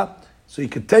mezigah, so you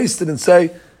could taste it and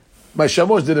say, my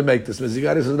shamosh didn't make this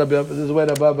mezigah. This is the way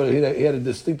Rabba bar, he had a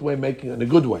distinct way of making it in a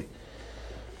good way.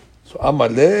 So Amar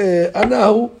le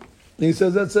anahu. He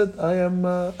says, that's it. I am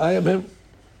him.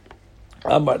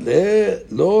 Amar le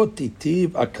lo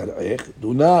titiv akarech.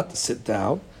 Do not sit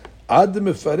down. Ad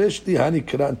mefaresh li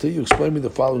hanikra until you explain me the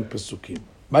following pesukim.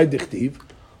 My dichtiv.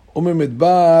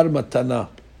 Umimidbar matana.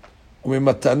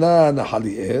 Umimatana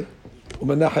nahaliel.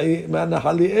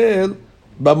 Uminahaliel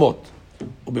bamot.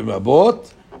 Ubimabot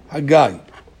hagai.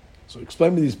 So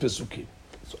explain me these pesukim.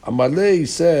 So Amar le, he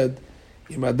said,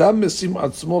 אם אדם משים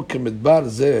עצמו כמדבר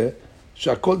זה,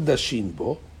 שהכל דשין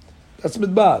בו, that's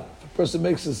מדבר. The person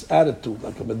makes his attitude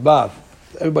like a מדבר.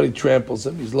 Everybody tramples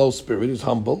him, he's low spirit, he's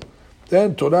humble.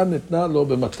 Then תורה ניתנה לו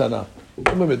במתנה.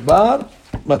 ומדבר,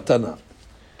 מתנה.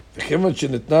 וכיוון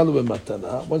שניתנה לו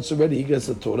במתנה, once already he gets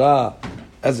the Torah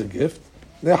as a gift,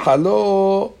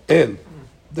 נחלו אל.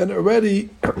 Then already,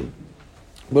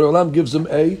 Borolam gives him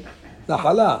a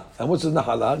נחלה. And what's his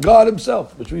נחלה? God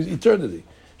himself, which means eternity.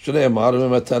 That's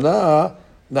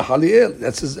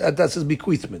his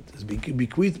bequeathment. His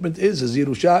bequeathment is, his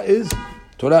Yerusha is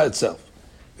Torah itself.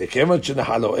 Once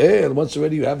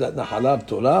already you have that Nahala of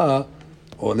Torah,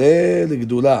 and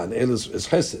El is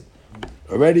Chesed.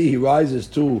 Already he rises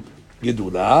to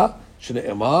Gedulah,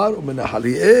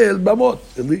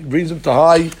 it brings him to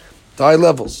high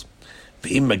levels.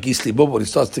 When he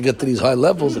starts to get to these high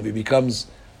levels, if he becomes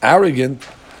arrogant,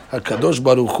 HaKadosh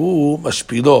Baruch Hu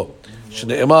mashpilo.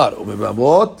 Shne'emar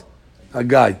umebamot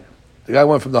Hagai. The guy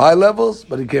went from the high levels,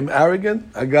 but he became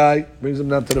arrogant. Hagai brings him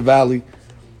down to the valley.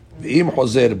 V'im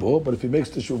chozer bo, but if he makes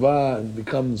teshuvah and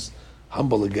becomes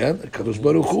humble again, Kadosh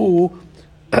Baruch Hu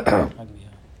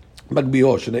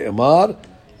magbiho shne'emar,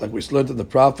 like we learned in the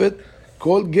prophet,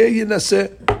 kol gei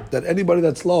yinaseh, that anybody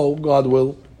that's low, God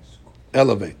will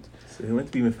elevate. So he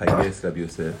went to be Mefayes Rabbi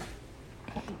Yosef,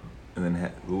 and then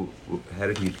how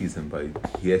did he appease him?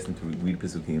 He asked him to read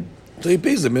Pesukim. So he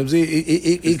appeased him. He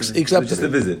accepted just it. a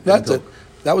visit. That's it.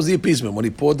 That was the appeasement. When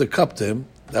he poured the cup to him,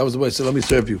 that was the way he said, let me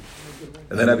serve you.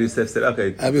 And then Rabbi Yosef said,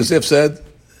 okay. Rabbi Yosef said,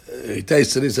 he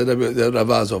tasted it, he said,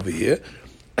 Ravaz over here.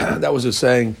 That was just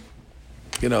saying,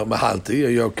 Mahalti, are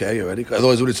you okay already?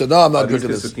 Otherwise, when he said, no, I'm not drinking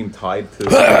this. Pesukim tied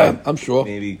to I'm sure.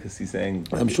 Maybe because he's saying.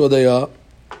 I'm sure they are.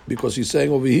 Because he's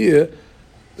saying over here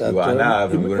that we're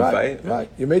going to fight. Right.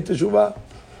 You made teshuvah.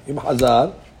 Im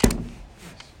hazar.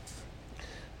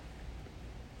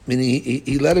 I mean,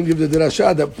 he let him give the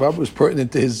dirashah that probably was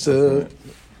pertinent to his.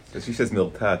 Because she says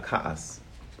milta kaas.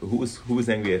 Who was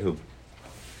angry at who?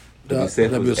 Rabbi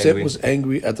Yosef was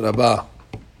angry at Rabbah.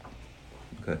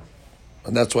 Okay.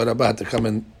 And that's why Rabbah had to come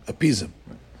and appease him.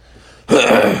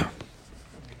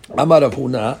 Amar Rav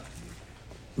Huna,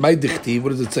 my dichtiv, what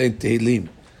does it say in Tehillim?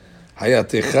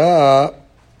 Hayatecha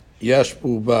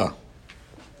yashbu ba.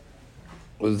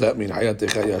 What does that mean?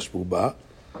 Hayatecha yashbu ba.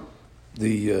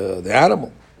 The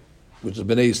animal, which is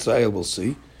Bnei Israel, we'll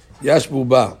see. Yashbu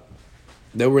ba.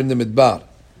 They were in the midbar.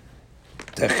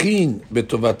 Tachin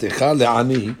betovatecha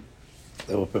le'ani.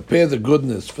 They will prepare the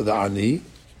goodness for the ani.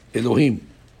 Elohim.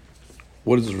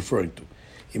 What is it referring to?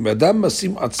 Im adam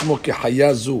masim atzmo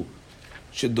kehaya zu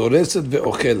shedoreset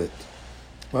ve'ochelet.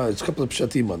 Well, it's a couple of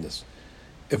pshatim on this.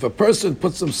 If a person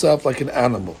puts himself like an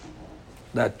animal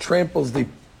that tramples the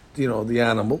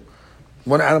animal,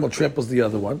 one animal tramples the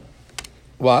other one.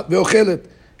 What? Ve'ochelet.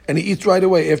 And he eats right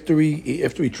away after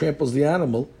he tramples the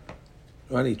animal,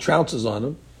 right? He trounces on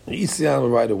him. He eats the animal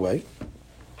right away.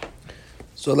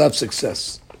 So he'll have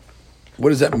success. What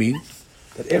does that mean?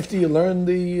 That after you learn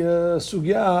the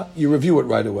sugya, you review it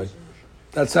right away.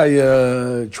 That's how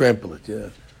you trample it. Yeah.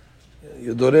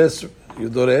 You doresh,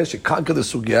 you conquer the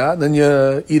sugya, then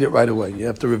you eat it right away. You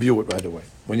have to review it right away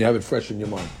when you have it fresh in your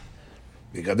mind.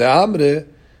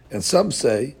 And some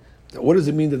say that what does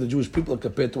it mean that the Jewish people are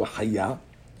compared to a hayah?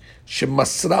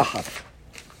 Shemasrahat.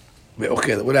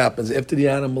 Okay, what happens after the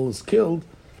animal is killed?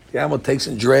 The animal takes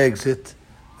and drags it,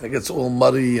 and it gets all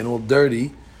muddy and all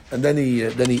dirty, and then he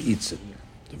eats it.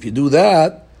 If you do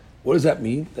that, what does that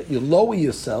mean? That you lower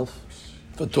yourself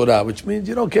for Torah, which means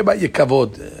you don't care about your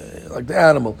kavod, like the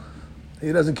animal.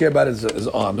 He doesn't care about his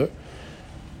honor.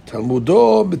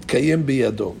 Talmudo mitkayim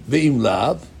biyado ve'im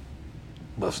lav,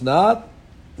 if not,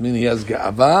 meaning he has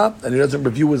ga'ava and he doesn't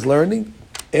review his learning.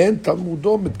 And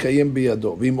Talmudo mitkayim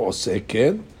biyado ve'im oseh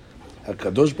ken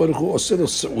הקדוש ברוך הוא עושה לו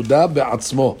סעודה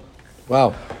בעצמו.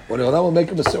 וואו, ולעולם will make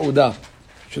him a סעודה.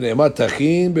 שנאמר,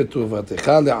 תכין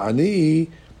בטובתך לעני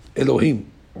אלוהים.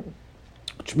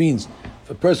 Which means, if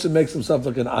a person makes himself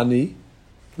like an ani,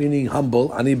 meaning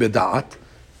humble, ani beda'at,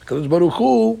 הקדוש ברוך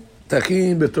הוא,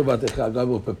 תכין בטובתך, God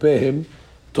will prepare him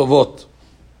טובות.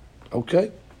 אוקיי?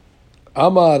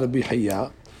 אמר רבי חייא,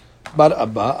 בר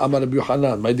אבא, אמר רבי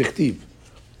יוחנן, מה דכתיב?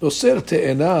 נוסר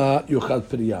תאנה יאכל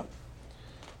פריה.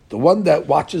 The one that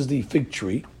watches the fig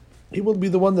tree, he will be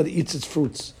the one that eats its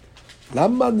fruits.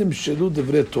 למה נמשלו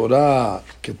דברי תורה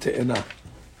כתאנה?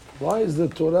 Why is the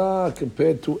Torah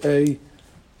compared to a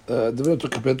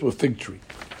compared to a fig tree?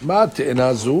 מה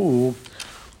התאנה זו?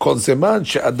 כל זמן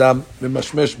שאדם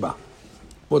ממשמש בה.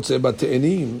 מוצא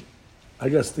בתאנים, I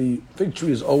guess the fig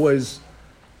tree is always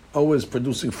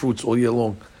producing fruits all year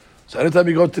long. So anytime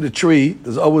you go to the tree,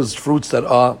 there's always fruits that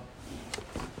are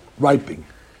ripening.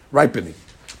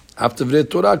 After the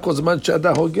Torah, כל זמן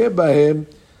שאדם הוגה בהם,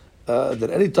 that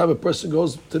anytime a person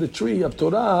goes to the tree of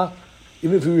Torah,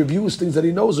 even if he reviews things that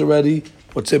he knows already,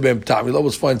 he'll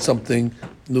always find something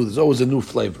new. There's always a new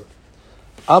flavor.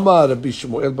 Amar Rabbi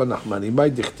Shmuel ben Nachmani, my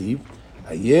dichtiv,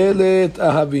 Ayelet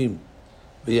ahavim,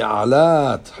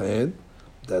 v'ya'alat hen,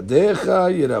 dadecha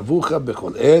yiravucha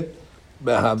bechol et,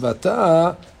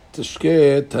 behavata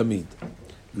tishke tamid.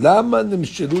 Lama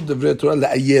nimshelu devre Torah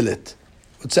la'ayelet.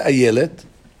 What's a ayelet?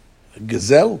 A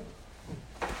gazelle?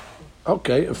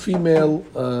 Okay, a female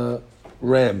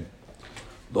ram.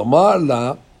 Lomar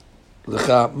la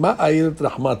lecha ma ayelet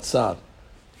rahmat sar.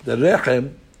 The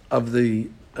rechem of the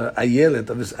ayelet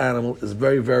of this animal is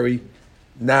very, very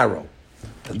narrow,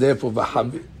 and therefore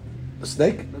a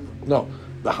snake? No,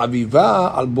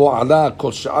 v'haviva al bo'ala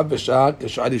kol sha'a v'sha'a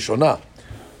k'sha'a rishona.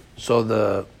 So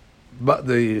the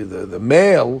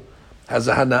male has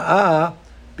a hana'ah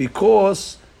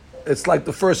because it's like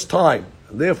the first time,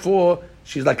 and therefore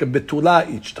she's like a betula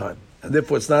each time, and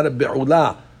therefore it's not a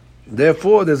be'ula.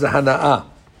 Therefore there's a hana'ah.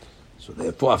 So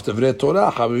therefore, after Vrei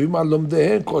Torah,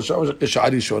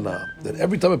 then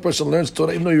every time a person learns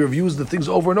Torah, even though he reviews the things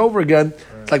over and over again,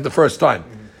 it's like the first time.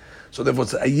 So therefore,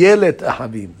 it's ayelet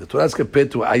ahavim. The Torah is compared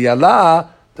to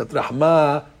ayala, that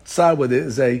rahma tsar, where there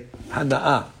is a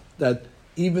hana'ah, that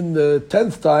even the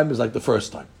 10th time is like the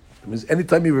first time. It means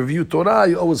anytime you review Torah,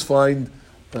 you always find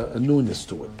a newness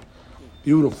to it.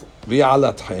 Beautiful.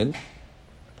 V'ya'alat hen.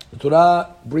 The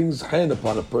Torah brings hen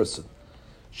upon a person.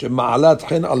 Shema'alat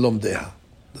hen al-lomdeha.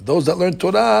 Those that learn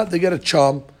Torah, they get a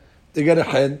charm, they get a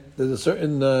hen. There's a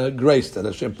certain grace that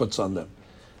Hashem puts on them.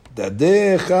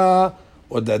 Dadecha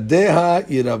or dadeha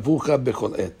yiravucha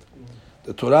bechol et.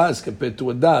 The Torah is compared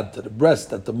to a dad, to the breast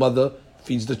that the mother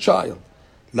feeds the child.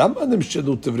 Lama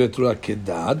nimshelu tivrei Torah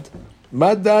kedad?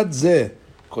 Ma dad zeh?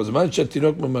 Because man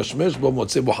shetinok memashmesh bo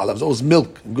motzeh bo halav. There's always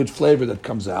milk and good flavor that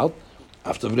comes out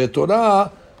after Vrei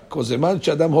Torah. Because man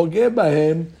shadam hogeh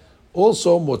bahem.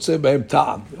 Also, motzeh b'hem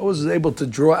ta'am. He always is able to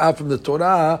draw out from the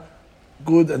Torah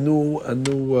good and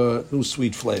new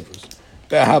sweet flavors.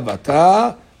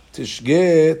 Be'havata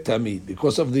tishge tamid.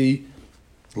 Because of the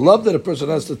love that a person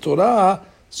has to Torah,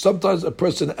 sometimes a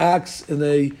person acts in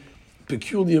a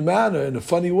peculiar manner, in a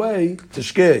funny way.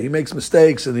 Tishge, he makes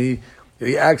mistakes and he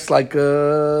acts like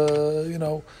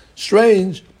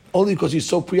strange, only because he's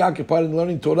so preoccupied in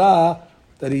learning Torah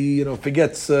that he,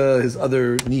 forgets his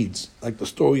other needs. Like the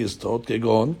story is told,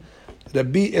 Kegon,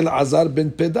 Rabbi Elazar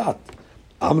ben Pedat.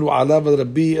 Amru alav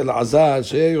Rabbi Elazar,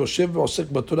 Yoshev Osek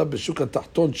Batura B'Shuk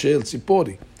HaTachton She'el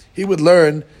Sipori. He would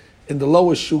learn in the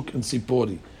lowest shuk in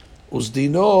Sipori.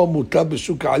 Uzdino Mutab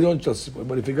B'Shuk HaAlyon Shel Sipori.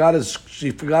 But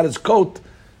he forgot his coat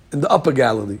in the upper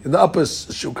gallery, in the upper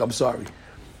shuk,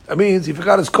 That means he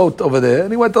forgot his coat over there,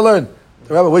 and he went to learn.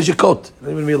 Rabbi, where's your coat? I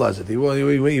didn't even realize it. He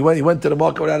went to the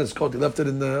market without his coat. He left it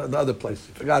in the other place.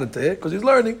 He forgot it there because he's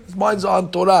learning. His mind's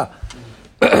on Torah.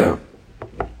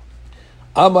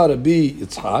 Amar Rabbi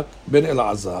Yitzchak ben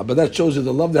Elazar. But that shows you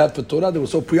the love they had for Torah. They were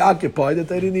so preoccupied that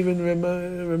they didn't even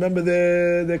remember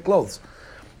their clothes.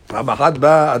 Anyway,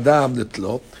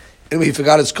 he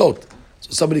forgot his coat.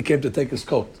 So somebody came to take his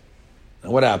coat.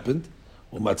 And what happened?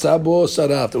 There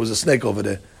was a snake over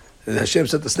there. And Hashem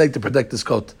sent the snake to protect his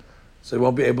coat. So he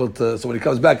won't be able to. So when he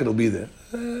comes back, it'll be there.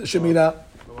 Shemina.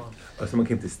 Oh, someone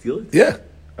came to steal it? Yeah.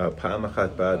 To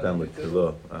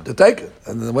take it.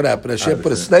 And then what happened? Hashem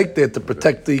put a snake there to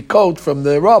protect the coat from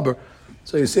the robber.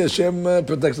 So you see, Hashem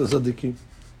protects the tzaddikim.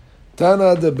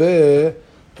 Tana debe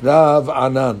Rav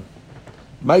Anan.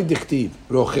 May dichtiv.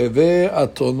 Rocheve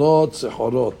atonot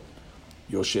sechorot.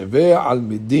 Yosheve al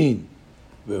midin.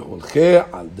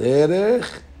 Veholche al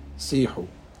derech sihu.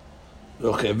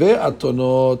 Rocheve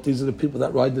atonot, these are the people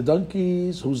that ride the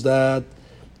donkeys. Who's that?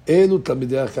 אלו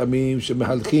תלמידי החכמים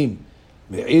שמהלכים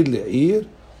מעיר לעיר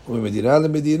וממדינה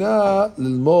למדינה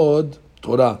ללמוד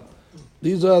תורה.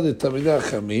 These are the תלמידי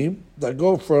החכמים that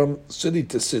go from city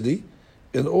to city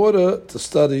in order to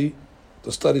study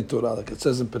Torah. Like it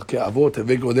says in Pirkei Avot,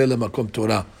 "Hevei godel lemakom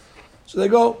Torah." So they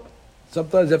go.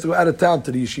 Sometimes you have to go out of town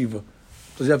to the yeshiva.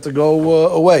 Sometimes you have to go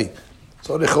away.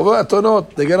 So the Chovot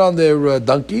Atonot, they get on their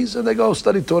donkeys and they go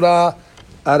study Torah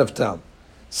out of town.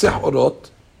 Sehorot.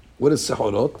 What is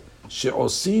Sehorot?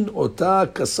 She'osin ota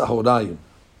kasahorayim.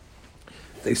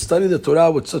 They study the Torah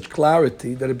with such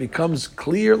clarity that it becomes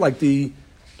clear like the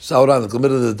Sahorayim, like the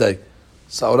middle of the day.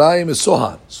 Sahorayim is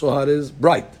Sohar. Sohar is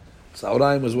bright.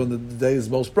 Sahorayim is when the day is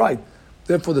most bright.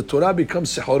 Therefore, the Torah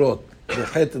becomes Sehorot. The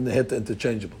Het and the Het are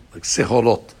interchangeable. Like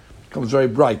Sehorot. Becomes very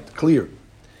bright, clear.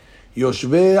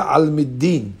 Yoshvei al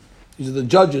middin. These are the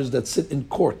judges that sit in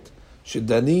court.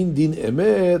 Shedanin din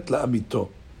emet la'amito.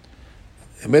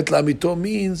 Emet la'amito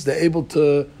means they're able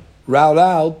to rout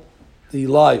out the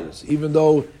liars. Even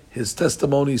though his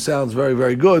testimony sounds very,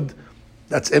 very good,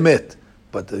 that's emet.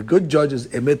 But the good judge is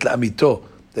emet la'amito.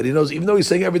 That he knows, even though he's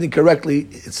saying everything correctly,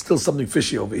 it's still something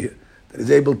fishy over here. That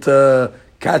he's able to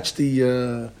catch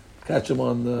him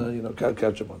on,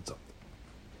 catch him on something.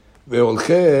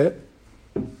 Ve'olche.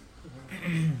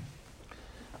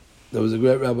 There was a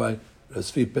great rabbi,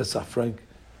 Tzvi Pesach Frank.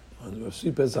 When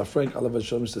Tzvi Pesach Frank, Alav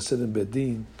Hashem, used to sit in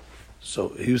Bedin, so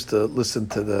he used to listen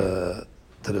to the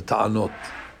ta'anot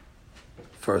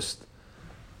first.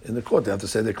 In the court, they have to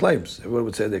say their claims. Everyone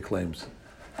would say their claims.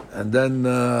 And then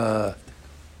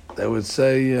they would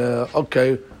say,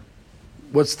 okay,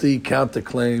 what's the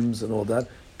counterclaims and all that?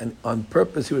 And on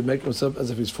purpose, he would make himself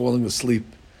as if he's falling asleep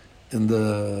in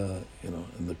the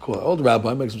court. Old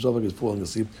rabbi makes himself like he's falling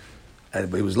asleep,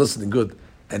 but he was listening good,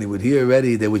 and he would hear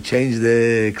already. They would change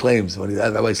the claims when he's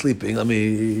rabbi sleeping. Let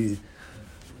me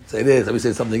say this. Let me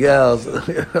say something else.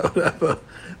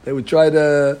 They would try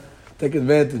to take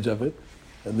advantage of it,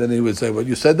 and then he would say, "Well,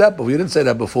 you said that, but you didn't say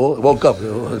that before." He woke up.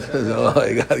 Oh,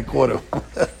 you got caught him.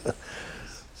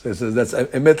 So he says that's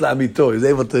emet la'amito. He's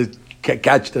able to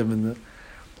catch them in the.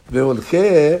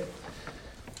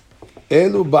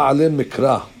 Elu ba'alei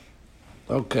mikra.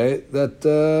 Okay, that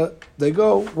they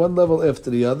go one level after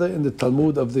the other in the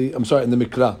Talmud in the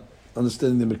Mikra,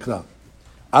 understanding the Mikra.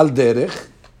 Al derech,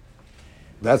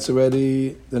 that's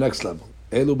already the next level.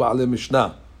 Elu ba'alei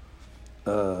mishnah.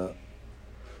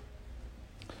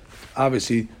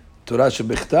 Obviously, Torah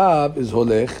shebichtav is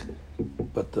holech,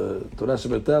 but Torah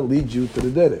shebichtav leads you to the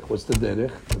derech. What's the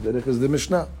derech? The derech is the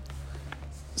Mishnah.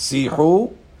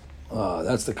 Sihu.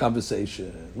 That's the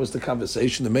conversation. What's the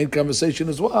conversation? The main conversation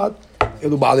is what?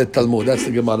 Elu ba'alei Talmud. That's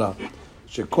the Gemara.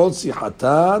 Shekol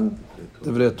sihatan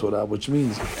devrei Torah, which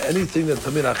means anything that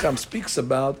Tamid Hacham speaks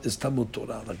about is Talmud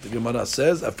Torah. Like the Gemara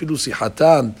says, afilu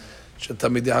sihatan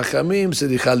shetamid Hachamim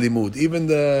sedicha limud. Even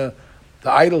the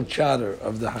idle chatter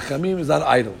of the Hachamim is not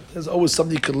idle. There's always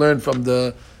something you can learn from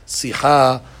the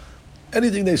siha.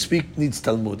 Anything they speak needs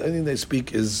Talmud. Anything they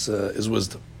speak is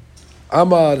wisdom.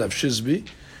 Amar Rav Shizbi.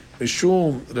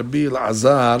 Mishum Rabbi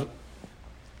Elazar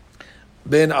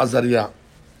ben Azariah.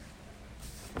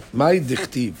 My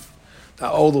dichtiv.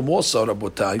 Now, all the more so,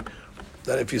 Rabotai,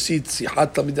 that if you see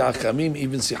Sihat Tamid HaChamim,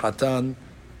 even Sihat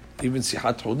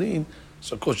Hunin,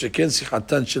 so of course you can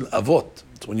Sihatan Shel Avot.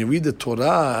 So when you read the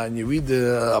Torah and you read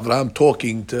Abraham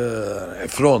talking to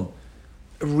Ephron,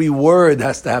 every word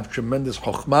has to have tremendous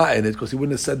chokhmah in it, because he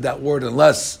wouldn't have said that word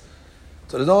unless.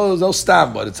 So there's no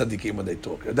stam by the tzaddikim when they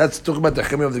talk. That's talking about the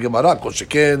chemim of the Gemara, kol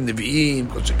sheken, nevi'im,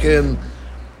 kol sheken.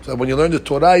 So when you learn the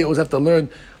Torah, you always have to learn.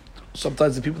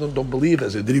 Sometimes the people don't believe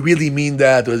it. Did he really mean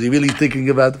that? Or is he really thinking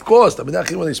about? Of course, I mean,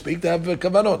 when they speak, they have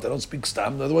kavanot. They don't speak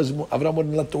stam. Otherwise, Avraham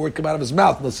wouldn't let the word come out of his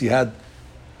mouth unless he had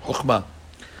chokhmah.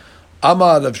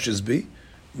 Amar Rav Shizbi,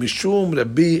 mishum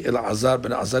Rabbi Elazar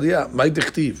ben Azariah, my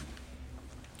dichtiv.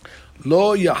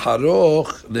 Lo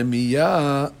yaharoch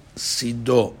lemiya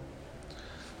sido.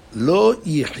 Lo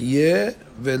yichye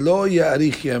velo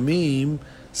yarich yamim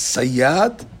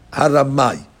sayad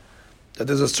haramai. That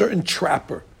there's a certain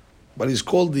trapper, but he's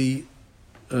called the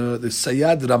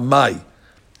sayad ramai.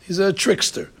 He's a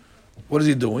trickster. What is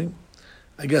he doing?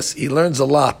 I guess he learns a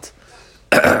lot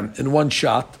in one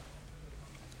shot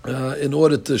in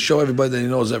order to show everybody that he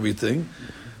knows everything,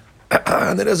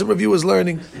 and he doesn't review his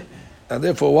learning, and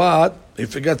therefore what? He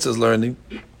forgets his learning,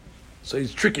 so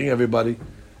he's tricking everybody.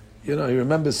 He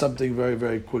remembers something very,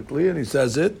 very quickly, and he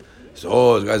says it.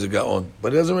 So, this guy's a gaon,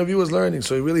 but he doesn't review his learning.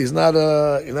 So he's not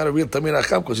a real Tamid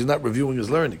Hacham because he's not reviewing his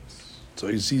learning. So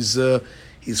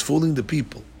he's fooling the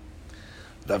people.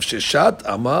 Rav Sheshat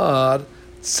Amar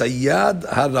Sayyad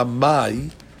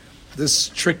Haramai, this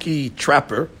tricky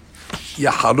trapper,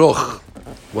 Yaharoch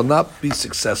will not be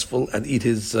successful and eat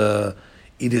his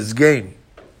gain.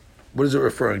 What is it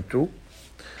referring to?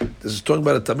 This is talking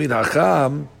about a Tamid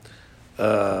Hacham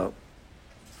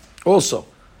also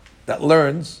that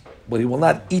learns, but he will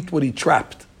not eat what he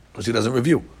trapped because he doesn't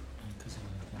review.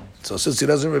 So since he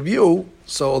doesn't review,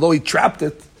 so although he trapped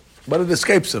it, but it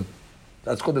escapes him.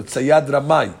 That's called a tzayad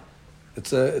ramai.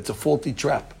 It's a faulty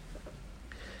trap.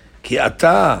 Ki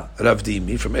ata Rav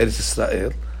Dimi from Eretz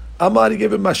Israel, Amar, he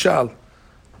gave him mashal.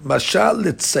 Mashal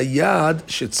l'tzayad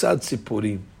shetzad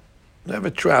tzipurim. You have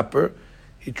a trapper,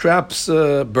 he traps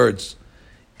birds.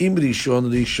 Im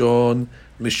rishon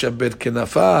mishaber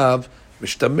kenafav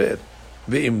mishtamer.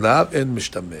 Ve'im lav en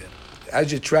mishtamer.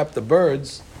 As you trap the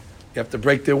birds, you have to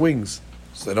break their wings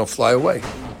so they don't fly away.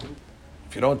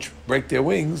 If you don't break their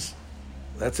wings,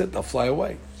 that's it, they'll fly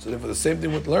away. So therefore the same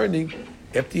thing with learning.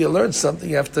 After you learn something,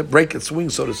 you have to break its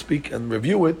wings, so to speak, and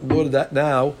review it in order that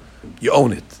now you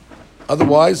own it.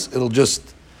 Otherwise, it'll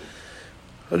just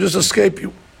escape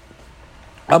you.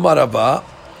 Amar Rava,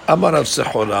 Amar Rav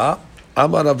Sechora,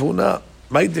 Amar Rav Huna,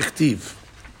 May dichtiv,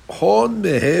 Hon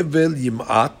mehevel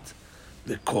yim'at,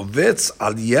 v'kovetz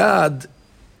al yad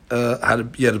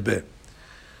yerbeh.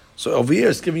 So over here,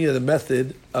 it's giving you the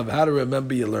method of how to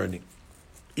remember your learning.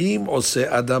 Im oseh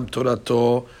adam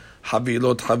torato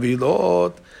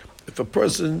havilot. If a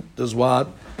person does what?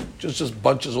 Just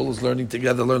bunches all his learning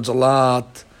together, learns a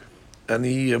lot, and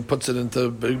he puts it into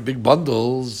big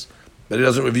bundles, but he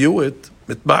doesn't review it,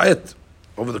 mitma'et,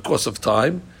 over the course of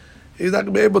time, he's not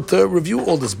going to be able to review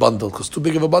all this bundle, because it's too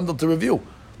big of a bundle to review.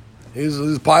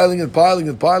 He's piling and piling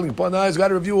and piling. Now he's got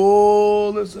to review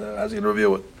all this. How's he going to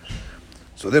review it?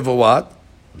 So therefore what?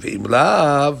 V'im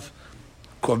lav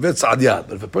kovetz ad yad.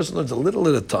 But if a person learns a little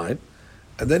at a time,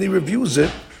 and then he reviews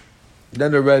it,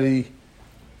 then already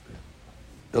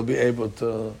they'll be able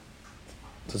to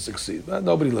succeed. But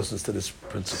nobody listens to this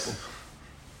principle.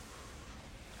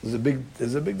 There's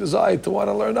a big desire to want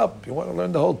to learn up. You want to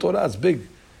learn the whole Torah. It's big.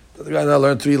 The guy now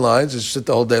learn 3 lines, just sit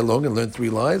the whole day long and learn 3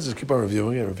 lines, just keep on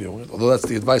reviewing and reviewing it. Although that's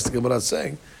the advice the Gemara is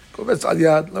saying. Kovetz ad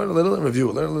yad, learn a little and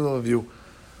review, learn a little and review.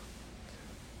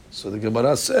 So the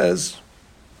Gemara says,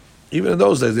 even in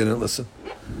those days they didn't listen.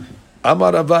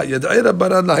 Amar Rava, Yadai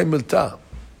Rabbanan lahim milta.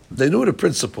 They knew the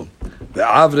principle.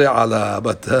 Ve'avre ala,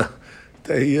 but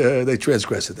they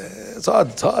transgress it. It's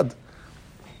hard.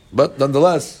 But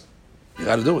nonetheless, you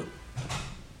got to do it.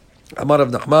 Amar Rav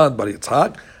Nachman bar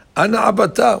Yitzhak, Ana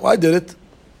abata, I did it.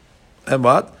 And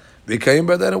what? They came,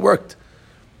 but then it worked.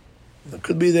 It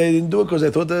could be they didn't do it because they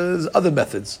thought there's other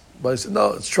methods. But I said,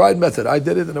 no, it's tried method. I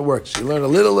did it and it works. You learn a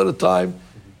little at a time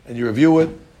and you review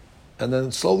it, and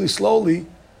then slowly,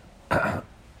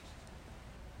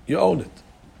 you own it.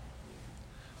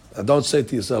 And don't say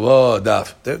to yourself, oh,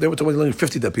 daf. They were talking about learning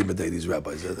 50 dapim a day, these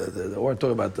rabbis. They weren't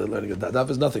talking about learning a daf. Daf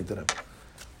is nothing to them.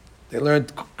 They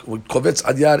learned, kovetz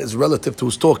ad yad is relative to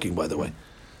who's talking, by the way.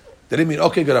 They didn't mean,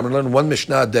 okay, good, I'm going to learn 1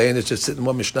 Mishnah a day, and it's just sit in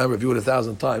 1 Mishnah and review it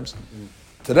 1,000 times.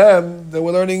 To them, they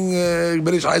were learning,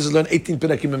 British Heises learn 18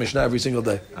 Pinakim in Mishnah every single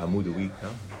day. Amud a week, no?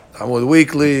 Amud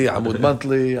weekly, Amud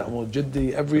monthly, Amud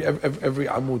jiddi, every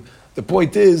Amud. The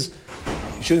point is,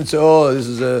 you shouldn't say, oh, this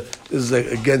is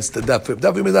against the daf.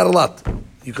 Daf means not a lot.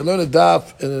 You can learn a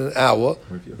daf in an hour,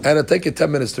 and it'll take you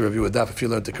 10 minutes to review a daf if you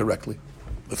learned it correctly.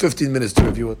 Or 15 minutes to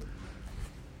review it.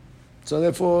 So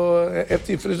therefore,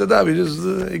 after you finish the daf,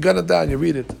 you gun it down, you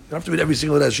read it. You don't have to read every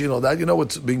single Rashi and all that. You know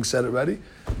what's being said already.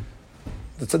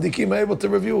 The tzaddikim are able to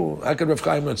review. How can Rav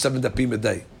Chaim learn 7 dapim a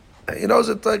day? He knows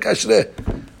it like Ashrei.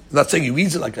 I'm not saying he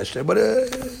reads it like Ashrei, but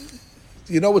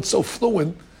you know it's so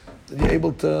fluent that you're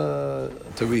able to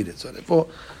read it. So therefore,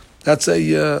 that's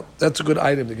a good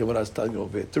item to give what I was telling you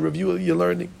over here. To review your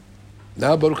learning.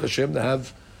 Now, Baruch Hashem, they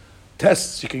have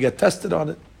tests. You can get tested on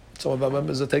it. Some of our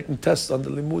members are taking tests on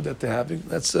the limud that they're having.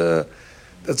 That's a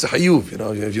hayuv. You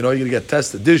know, if you know you're going to get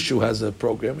tested. Dirshu has a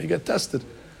program. You get tested.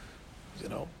 You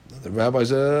know, the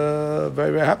rabbis are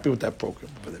very, very happy with that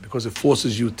program because it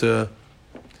forces you to.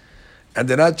 And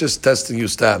they're not just testing you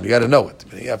stam. You got to know it.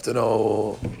 I mean, you have to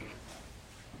know.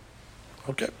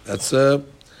 Okay, that's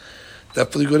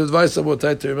definitely good advice about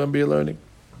that to remember your learning.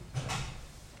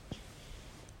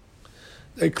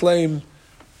 They came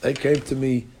to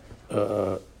me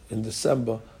in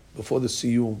December before the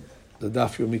Siyum, the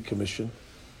Daf Yomi Commission,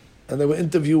 and they were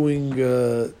interviewing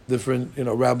different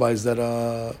rabbis that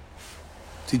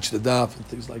teach the Daf and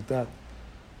things like that.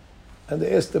 And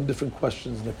they asked them different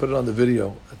questions, and they put it on the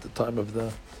video at the time of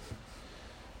the.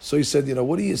 So he said,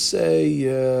 what do you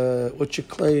say? What's your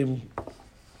claim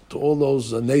to all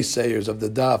those naysayers of the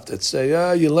Daf that say,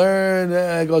 you learn,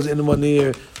 it goes in one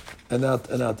ear and out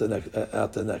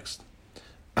the next.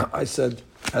 I said,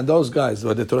 and those guys,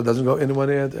 the Torah doesn't go in one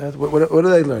ear. What are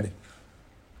they learning?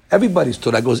 Everybody's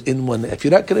Torah goes in one ear. If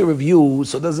you're not going to review,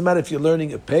 so it doesn't matter if you're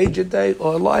learning a page a day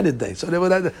or a line a day. So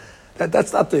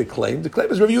that's not their claim. The claim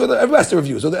is review. Everybody has to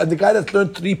review. So the guy that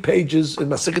learned 3 pages in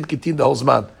Masechet Gittin the whole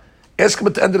Zman, ask him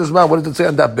at the end of his Zman, what did it say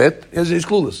on that bit? He's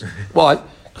clueless. Why?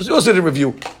 Because he also didn't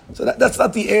review. So that's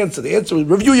not the answer. The answer is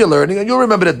review your learning, and you'll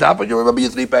remember the daf, and you'll remember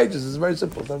your 3 pages. It's very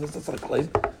simple. That's not a claim.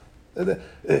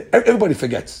 Everybody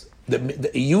forgets. The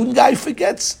Iyun guy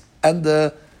forgets, and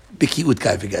the Bikiut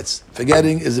guy forgets.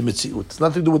 Forgetting is a Mitziut. It's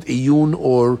nothing to do with Iyun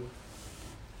or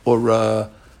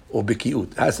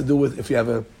Bikiut. It has to do with if you have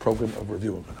a program of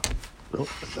reviewing. No,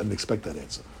 I didn't expect that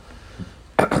answer.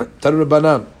 Tanu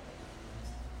Rabbanan.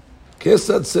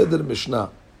 Kesad said in Mishnah.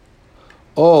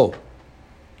 Oh,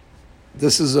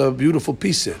 this is a beautiful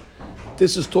piece here.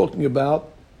 This is talking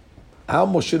about how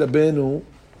Moshe Rabbeinu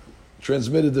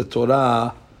transmitted the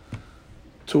Torah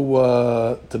to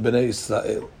Bnei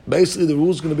Israel. Basically, the rule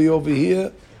is going to be over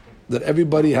here that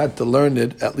everybody had to learn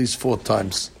it at least 4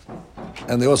 times.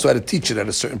 And they also had to teach it at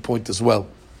a certain point as well.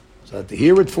 So they had to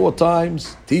hear it 4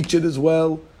 times, teach it as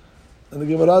well. And the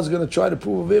Gemara is going to try to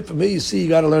prove it. For me, you see, you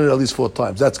got to learn it at least 4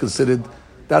 times. That's not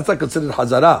considered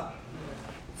Hazara.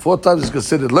 4 times is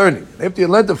considered learning. After you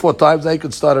learned it 4 times, now you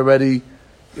can start already,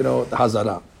 the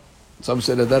Hazara. Some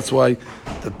say that's why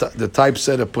the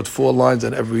typesetter put 4 lines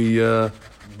on every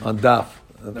on daf.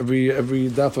 And every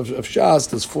daf of Shas,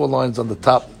 there's 4 lines on the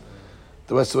top.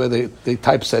 The rest of the way they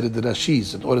typeset it in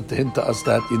Ashis in order to hint to us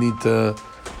that you need to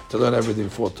learn everything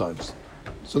 4 times.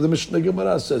 So the Mishnah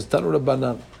Gemara says, Tanu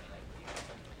Rabbanan.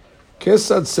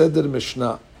 Kesad said the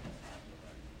Mishnah.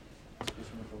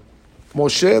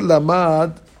 Moshe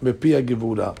lamad mepi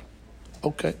HaGevura.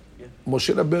 Okay.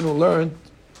 Moshe Rabbeinu learned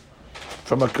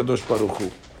from HaKadosh Baruch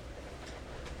Hu.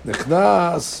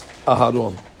 Nechnas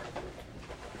Aharon.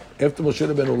 After Moshe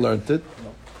Rabbeinu learned it,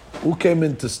 who came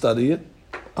in to study it?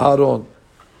 Aharon.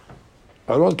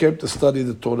 Aharon came to study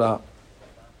the Torah.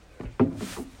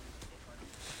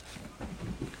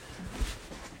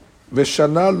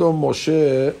 Veshana lo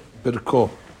Moshe Pirko.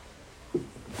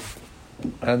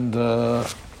 And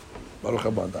Baruch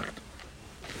haba doctor.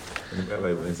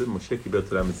 Is it Moshe Kibel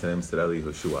Torah Mitzrayim Mitzrayim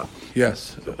Yehoshua?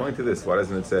 Yes. So according to this, why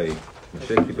doesn't it say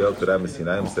Moshe Kibel Torah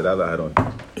Mitzrayim Mitzrayim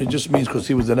Aharon? It just means because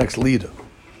he was the next leader.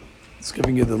 It's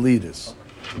giving you the leaders.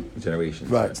 Generations.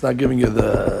 Right. It's not giving you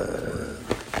the...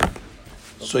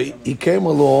 So he came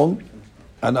along,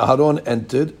 and Aharon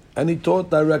entered, and he taught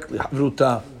directly.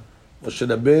 Havruta. Moshe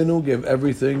Rabbeinu gave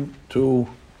everything to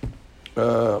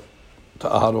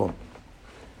Aharon.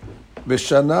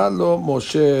 Veshana lo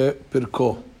Moshe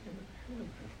Pirko.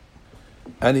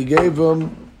 And he gave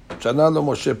him, Shana lo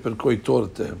Moshe Pirko, he taught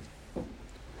it to him.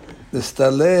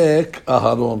 Nistalek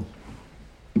Aharon.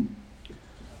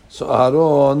 So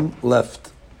Aharon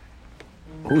left.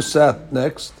 Who sat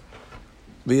next?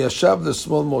 V'yashav the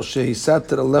small Moshe. He sat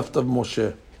to the left of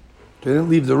Moshe. He didn't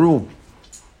leave the room.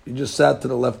 He just sat to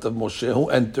the left of Moshe. Who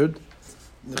entered?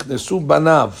 Nichnesu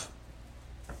banav.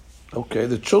 Okay,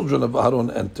 the children of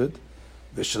Aharon entered.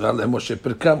 V'shana lehem Moshe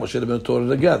Pirka. Moshe Rabbeinu taught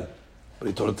it again, but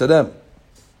he taught it to them.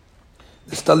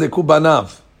 Nistaleku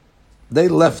banav. They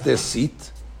left their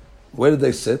seat. Where did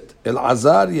they sit?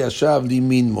 Elazar yashav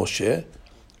limin Moshe.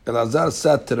 Elazar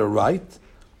sat to the right.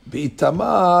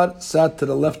 Itamar sat to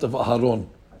the left of Aharon.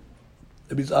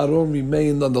 It means Aharon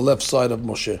remained on the left side of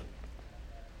Moshe.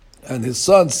 And his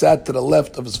son sat to the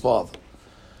left of his father.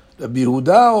 Rabbi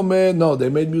Yehuda Omer, no, they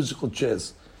made musical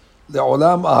chairs.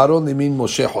 Le'olam Aharon limin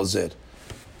Moshe Hozer.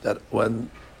 That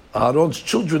when Aharon's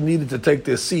children needed to take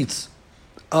their seats,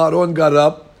 Aharon got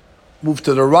up, moved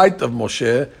to the right of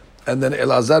Moshe, and then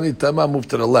Elazar and Itamar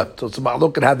moved to the left. So it's a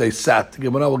look at how they sat.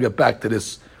 Gemara will get back to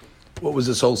this. What was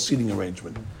this whole seating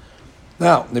arrangement?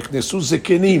 Now, Nichnesu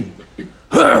Zekenim.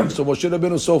 So Moshe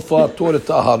Rabbeinu so far taught it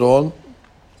to Aharon.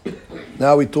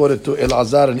 Now he taught it to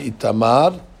Elazar and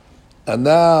Itamar. And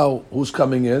now, who's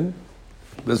coming in?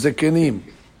 The Zekenim,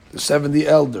 the 70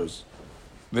 elders.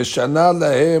 Veshana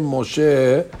lahem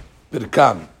Moshe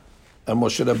Pirkan. And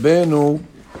Moshe Rabbeinu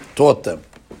taught them.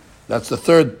 That's the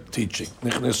third teaching.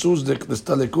 Nichnesu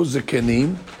Nistaleku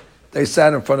Zekenim. They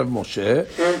sat in front of Moshe.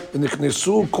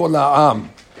 Nichnesu kol ha'am.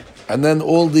 And then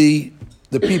all the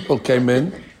people came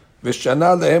in.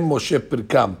 Veshana lehem Moshe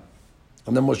Pirkam.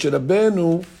 And then Moshe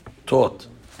Rabbeinu taught.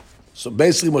 So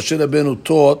basically Moshe Rabbeinu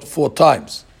taught 4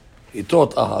 times. He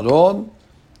taught Aharon.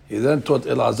 He then taught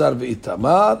Elazar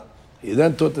v'itamar. He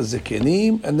then taught the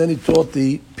Zekenim. And then he taught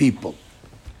the people.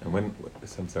 And when,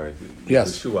 I'm sorry.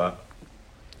 Yes. Yehoshua.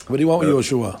 What do you want with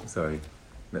Yehoshua? Sorry.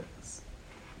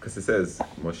 Because it says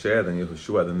Moshe, then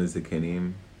Yehoshua, then the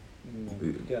Zekenim.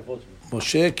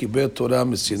 Moshe kibel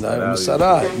Torah Sinai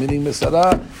Mesarah, meaning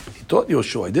Mesarah. He taught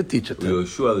Yoshua. He did teach it to him.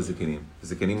 Yoshua the Zikanim.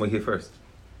 The Zikanim were here first.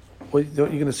 Well, you're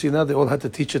going to see now they all had to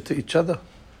teach it to each other.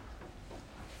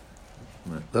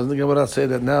 Right. Doesn't the Gemara say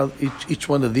that now each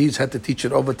one of these had to teach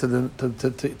it over to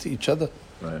each other?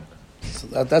 Right. So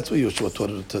that's what Yoshua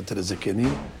taught it to the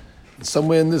Zikanim.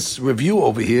 Somewhere in this review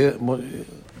over here,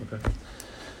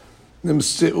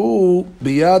 Nimseu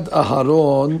biyad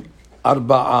Aharon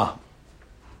arba'ah,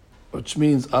 which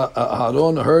means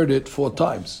Aharon heard it 4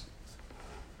 times.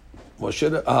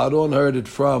 Aharon heard it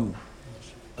from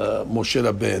Moshe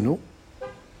Rabbeinu,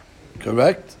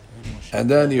 correct? And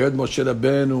then he heard Moshe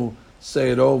Rabbeinu say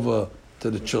it over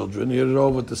to the children. He heard it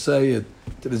over to say it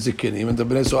to the Zikanim and the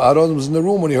Bnei. So Aaron was in the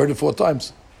room when he heard it 4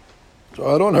 times. So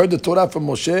Aaron heard the Torah from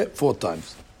Moshe 4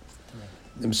 times.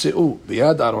 Nimseu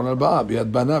biyad Aaron arba'ah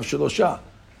biyad banav shelosha.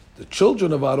 The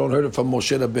children of Aaron heard it from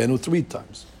Moshe Rabbeinu 3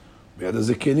 times. Biyad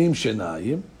Zikanim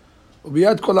shenayim,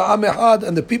 biyad kol ha'am echad,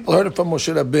 and the people heard it from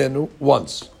Moshe Rabbeinu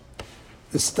once.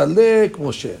 Istalek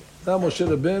Moshe. Now Moshe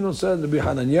Rabbeinu said, Rabbi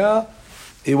Hananiah,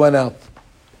 he went out.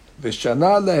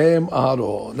 V'shana lahem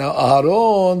Aharon. Now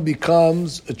Aharon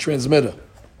becomes a transmitter.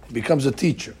 He becomes a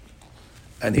teacher.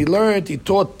 And he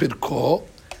taught Pirko,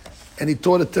 and he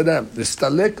taught it to them.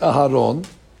 Istalek Aharon.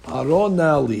 Aharon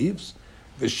now leaves.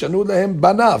 V'shanu lahem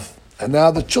banav. And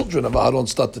now the children of Aharon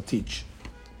start to teach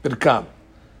Pirkam.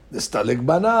 Istalek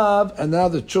banav, and now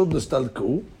the children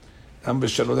istalku. And the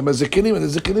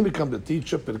Zikanim become the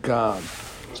teacher, Pirkan.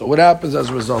 So what happens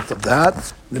as a result of that?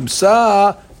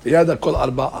 Nimsa biyad kol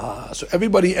arba'ah. So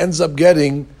everybody ends up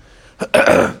getting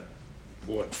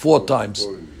 4 times.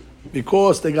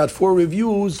 Because they got 4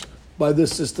 reviews by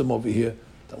this system over here.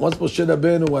 Once Moshe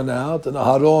Rabbeinu went out and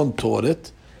Aharon taught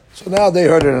it, so now they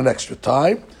heard it an extra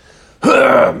time.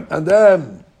 And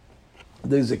then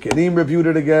the Zikanim reviewed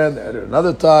it again, at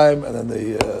another time, and then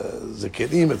the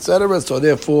Zikanim, etc. So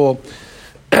therefore,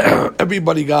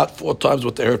 everybody got 4 times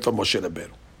what they heard from Moshe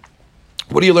Rabbeinu.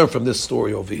 What do you learn from this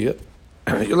story over here?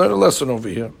 You learn a lesson over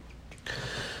here.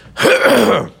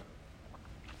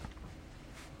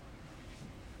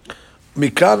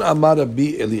 מכאן אמר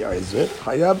רבי אליעזר,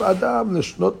 חייב אדם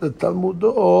לשנות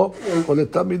לתלמודו או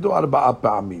לתלמידו 4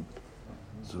 פעמים.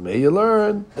 So may you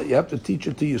learn that you have to teach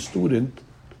it to your student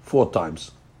 4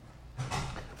 times.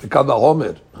 The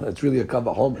Kavahomer, it's really a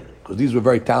Kavahomer, because these were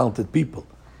very talented people.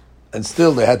 And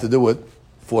still they had to do it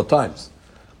 4 times.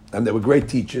 And they were great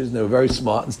teachers, and they were very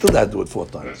smart, and still they had to do it 4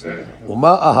 times.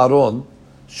 Uma Aharon,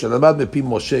 shelamad mepi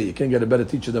Moshe, you can't get a better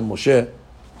teacher than Moshe.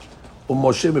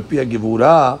 Moshe mepi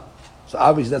Gevurah, so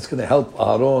obviously that's going to help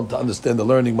Aharon to understand the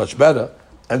learning much better.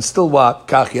 And still what?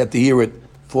 Kach, you had to hear it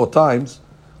 4 times.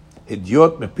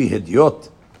 Hidyot mepi Hidyot.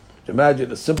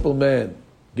 Imagine a simple man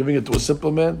giving it to a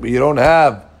simple man, but you don't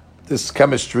have this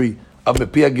chemistry of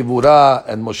Mepia Gevurah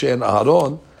and Moshe and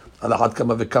Aharon, על אחת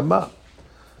כמה וכמה.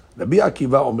 רבי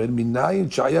עקיבא אומר,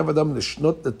 מניין שחייב אדם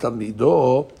לשנות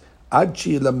לתלמידו עד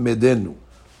שילמדנו,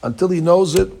 until he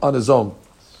knows it on his own.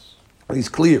 And he's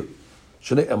clear.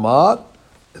 שנאמר,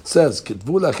 it says,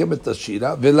 כתבו לכם את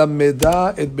השירה ולמדה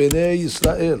את בני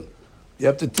ישראל. You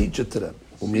have to teach it to them.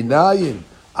 ומניין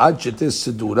עד שתהיה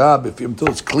סדורה בפיהם, until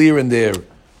it's clear in their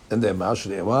mouth.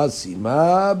 שנאמר,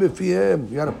 שימה בפיהם.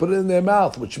 You got to put it in their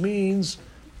mouth, which means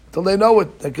till they know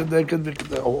it. They could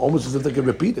almost as if they can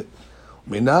repeat it.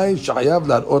 מניין שחייב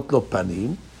להראות לו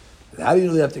פנים. How do you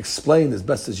really have to explain as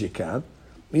best as you can?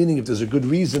 Meaning, if there's a good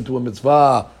reason to a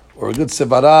mitzvah or a good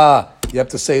sevara, you have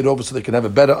to say it over so they can have a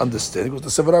better understanding.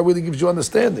 Because the sevara really gives you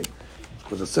understanding.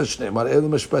 Because it says, you have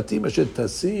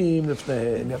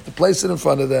to place it in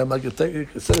front of them. Like you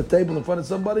set a table in front of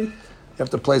somebody, you have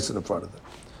to place it in front of them.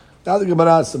 Now the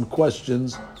Gemara has some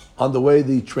questions on the way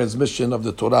the transmission of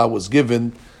the Torah was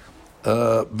given.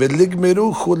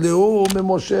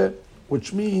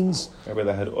 Which means...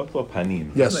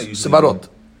 Yes, sevarot.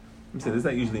 Does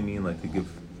that usually mean like to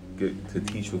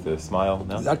teach with a smile?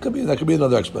 No? That could be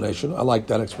another explanation. I like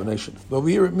that explanation. But over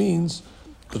here it means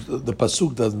the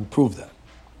pasuk doesn't prove that.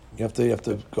 You have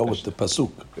to go with the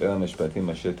pasuk. You have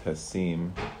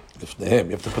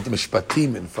to put the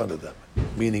mishpatim in front of them,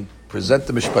 meaning present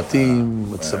the mishpatim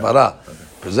with sevara.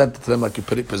 Present it to them like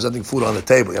you're presenting food on the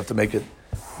table. You have to make it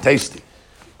tasty.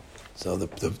 So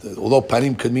although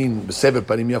panim could mean b'sever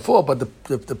panim yafo, but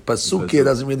the pasuk here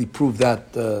doesn't really prove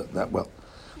that well.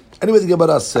 Anyway, the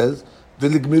Gemara says,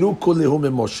 "V'ligmiru kulehu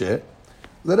min Moshe."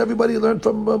 Let everybody learn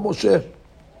from Moshe,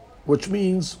 which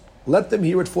means let them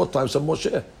hear it 4 times from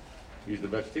Moshe. He's the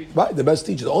best teacher. Right, the best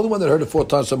teacher. The only one that heard it 4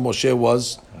 times from Moshe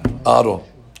was Aaron.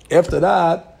 After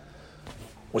that,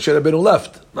 Moshe Rabbeinu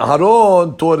left. Now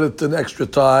Aaron taught it an extra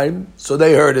time, so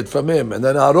they heard it from him. And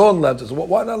then Aaron left. So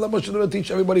why not let Moshe Rabbeinu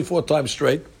teach everybody 4 times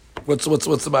straight? What's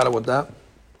the matter with that?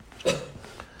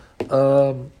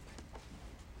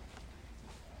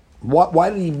 Why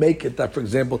did he make it that, for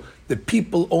example, the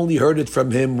people only heard it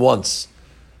from him once,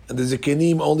 and the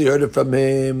Zikanim only heard it from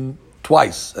him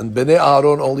twice, and Bnei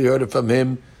Aaron only heard it from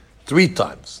him 3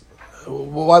 times?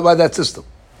 Why that system?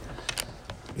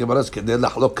 There's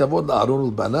kavod.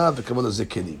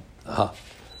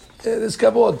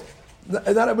 Not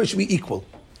everybody should be equal.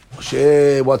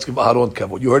 Moshe wants to give Aaron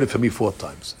kavod. You heard it from me 4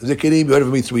 times. Zikanim, you heard it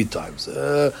from me 3 times.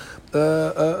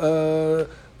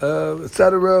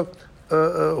 Etc.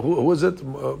 Who is it?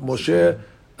 Moshe,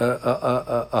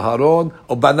 Aaron,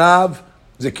 or Banav,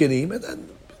 Zikanim, and then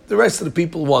the rest of the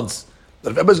people once.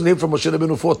 But if everybody's going to hear from Moshe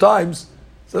Rabbeinu 4 times,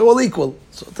 so they're all equal.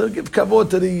 So to give kavod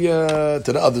to the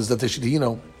others that they should,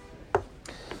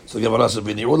 So Gemara says,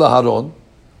 "V'ni'ula Aaron,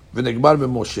 v'negmar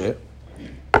Moshe."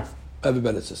 Have a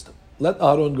better system. Let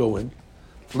Aaron go in.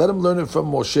 Let him learn it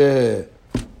from Moshe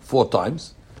 4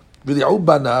 times. V'ni'u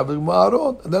banav v'negmar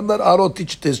Aaron, and then let Aaron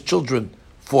teach it to his children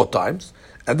 4 times,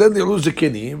 and then the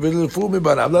Zikinim,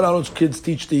 let Aaron's kids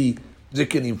teach the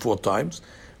Zikinim 4 times,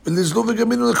 and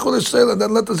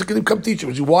then let the Zikinim come teach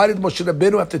him. Why did Moshe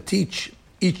Rabbeinu have to teach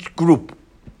each group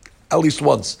at least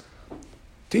once?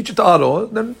 Teach it to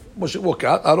Aaron, then Moshe walk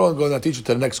out. Aaron going to teach it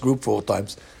to the next group 4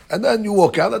 times, and then you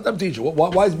walk out. Let them teach you.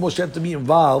 Why does Moshe have to be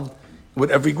involved with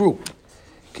every group?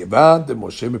 Listen,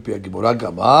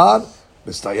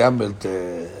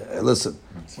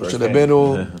 Moshe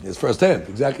Rabbeinu is first hand.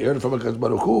 Exactly, heard it from HaKadosh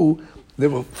Baruch Hu.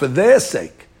 For their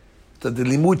sake, that the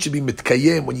limud should be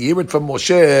mitkayem. When you hear it from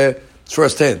Moshe, it's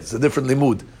first hand. It's a different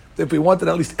limud. If we wanted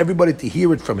at least everybody to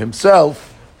hear it from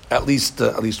himself, at least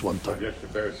one time. Yes, the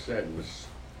Bear said was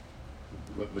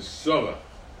Surah.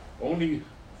 Only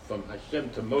from Hashem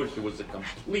to Moshe was a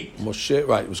complete. Moshe,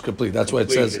 right? It was complete. That's why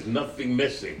it says there's nothing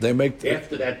missing. They make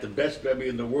after that the best Rebbe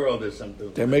in the world is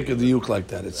something. They make a diuk like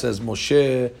that. It says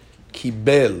Moshe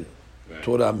kibel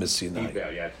Torah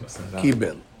Mesinai.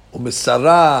 Kibel.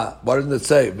 Umesara. What doesn't it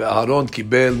say? Aaron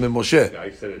kibel me Moshe.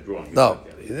 I said it wrong. No,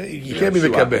 you can't be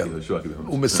mekabel.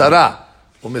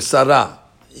 Umesara.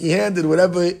 He handed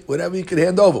whatever he could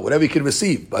hand over, whatever he could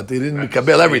receive, but he didn't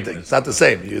mekabel everything. It's not the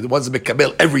same. You're the ones that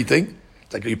mekabel everything.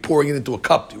 It's like you're pouring it into a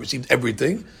cup. You received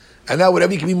everything, and now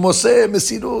whatever you can be Moshe,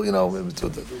 Mesiru,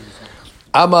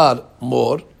 Amar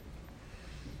Mor.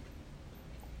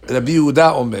 Rabbi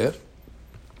Yehuda Omer.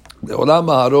 Olam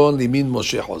Aharon limin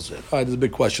Moshe Hozer. All right, there's a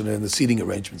big question in the seating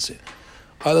arrangements here.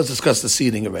 All right, let's discuss the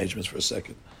seating arrangements for a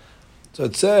second. So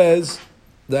it says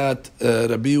that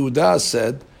Rabbi Yehuda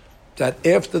said that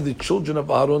after the children of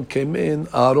Aaron came in,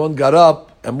 Aaron got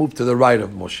up and moved to the right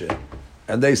of Moshe,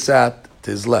 and they sat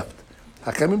to his left.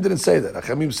 Hachamim didn't say that.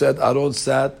 Hachamim said Aaron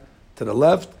sat to the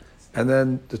left, and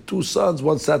then the 2 sons,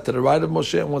 one sat to the right of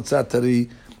Moshe, and one sat to the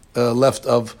left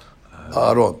of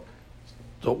Aaron.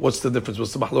 So what's the difference?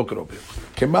 What's the mahloket over here?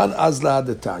 Keman azla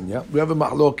detanya. We have a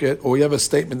mahloket, or we have a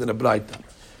statement in a braita.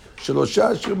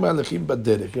 Shelosha shu malachim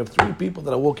baderech. You have 3 people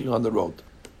that are walking on the road.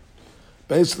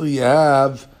 Basically, you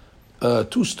have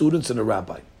 2 students and a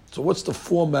rabbi. So what's the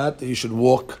format that you should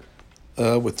walk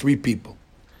with 3 people?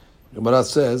 Gemara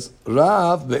says,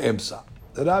 Rav be'emsa.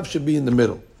 The Rav should be in the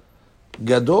middle.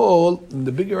 Gadol,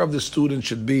 the bigger of the student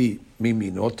should be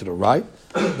mimino, to the right.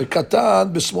 The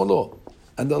katan b'smolo.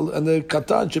 And the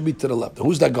katan should be to the left.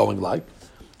 Who's that going like?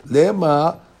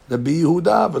 Lema Rabbi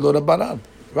Yehuda v'lo Rabbanan.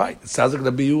 Right. It sounds like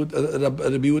Rabbi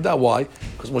Yehuda. Why?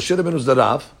 Because Moshe Rabbeinu is the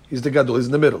Rav. He's the Gadol. He's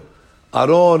in the middle.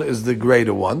 Aaron is the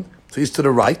greater one. So he's to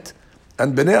the right.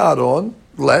 And Bnei Aaron,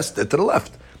 less, they're to the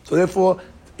left. So therefore,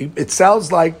 it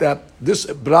sounds like that this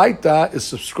Braita is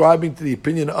subscribing to the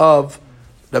opinion of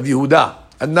Rabbi Yehuda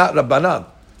and not Rabbanan.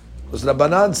 Because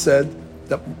Rabbanan said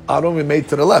that Aaron was made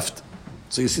to the left.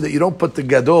 So you see that you don't put the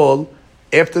Gadol,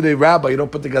 after the rabbi, you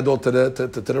don't put the Gadol to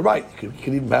the right. You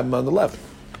can even have him on the left.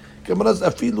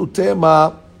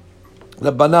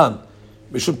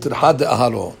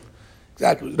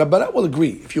 Exactly. Rabbanan will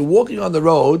agree. If you're walking on the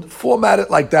road, format it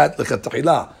like that, like a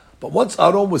tahila. But once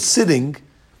Aaron was sitting,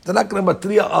 they're not going to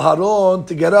matriya Aaron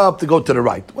to get up to go to the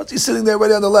right. Once he's sitting there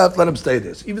already on the left, let him stay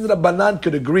there. So even the Rabbanan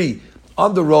could agree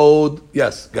on the road,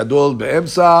 yes, Gadol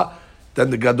be'emsa, then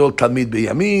the Gadol Talmid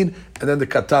be'yamin, and then the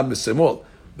Katan be'simol.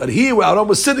 But here, where Aaron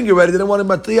was sitting already, they didn't want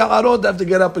to matriya Aaron to have to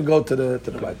get up and go to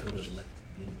the right.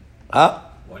 Huh?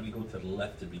 Why do you go to the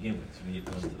left to begin with? So you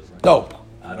go to the right. No.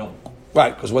 Aaron.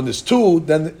 Right, because when there's 2,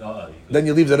 then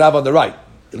you leave the Rav on the right.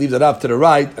 You leave the Rav to the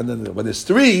right, and then when there's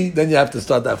 3, then you have to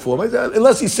start that form.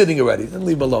 Unless he's sitting already, then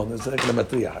leave him alone. This is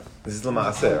This is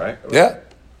Lama'aseh, right? Yeah.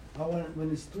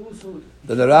 when it's two, so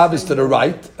Then the Rav is to the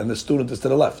right and the student is to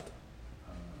the left.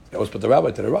 You always put the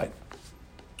rabbi to the right.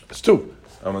 It's two.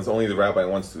 It's only the rabbi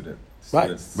and one student. Right.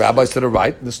 Students- Rabbi's to the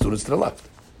right and the students to the left.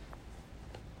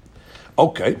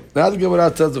 Okay. Now the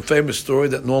Gemara tells a famous story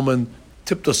that Norman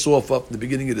tipped us off up in the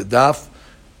beginning of the daf.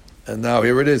 And now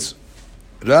here it is.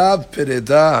 Rav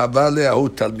Pereda Habale Ahu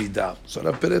Talmidah. So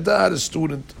Rav Pereda had a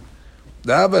student.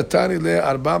 Tani le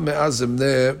arba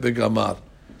me'azimne begamar.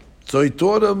 So he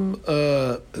taught him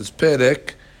his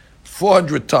perek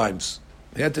 400 times.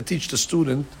 He had to teach the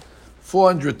student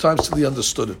 400 times till he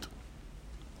understood it.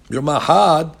 Yom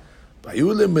Ahad,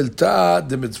 Bayule Milta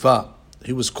de Mitzvah.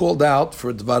 He was called out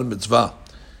for a Dvar Mitzvah.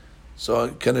 So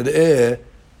the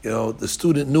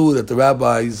student knew that the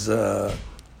rabbi's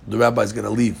going to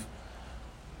leave.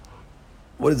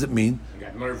 What does it mean? I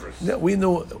got nervous. Yeah, we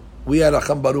knew. We had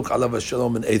Acham Baruch Alav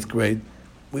Shalom in 8th grade.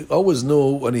 We always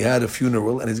knew when he had a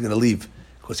funeral and he's going to leave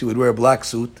because he would wear a black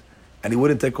suit and he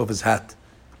wouldn't take off his hat.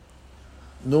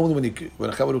 Normally, when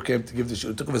Acham Baruch came to give the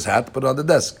shul, he took off his hat, put it on the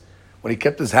desk. When he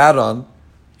kept his hat on,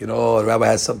 the rabbi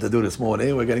has something to do this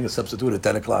morning. We're getting a substitute at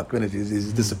 10 o'clock.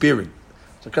 He's disappearing.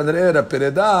 So Kandareh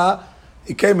Pereda,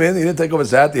 he came in. He didn't take off his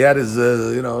hat. He had his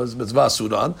his mitzvah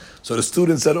suit on. So the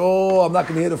student said, "Oh, I'm not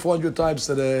going to hear it 400 times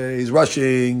today. He's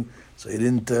rushing." So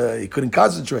he couldn't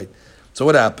concentrate. So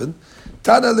what happened?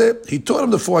 Tanale, he taught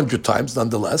him the 400 times,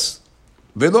 nonetheless.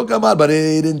 Velo gamar, but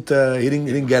he didn't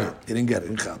get it. He didn't get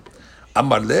it.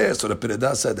 Amarle, so the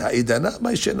Pereda said, "Ha'idana,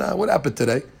 ma'ishena." What happened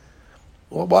today?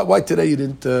 Why today you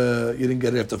didn't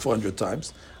get it after 400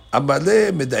 times?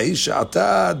 Amarle medai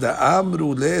sha'ata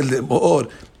da'amru le lemor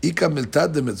ika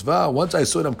miltad de mitzvah. Once I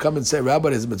saw them come and say,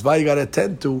 "Rabbi, there's a mitzvah you got to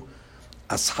attend to."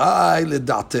 Ashai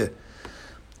ledate.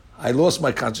 I lost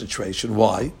my concentration.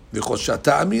 Why? Because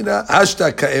shata amina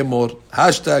hashtag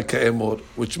ka'emor,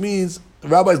 which means the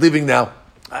rabbi's leaving now.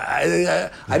 I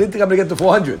didn't think I'm going to get to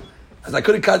 400. As I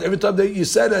couldn't count every time that you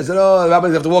said it, I said, "Oh, the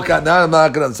rabbis have to walk out now." I'm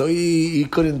not going to. So he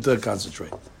couldn't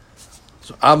concentrate.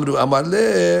 So Amru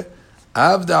Amarle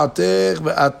Avda'atech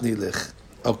ve'atni lech.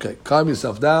 Okay, calm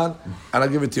yourself down, and I'll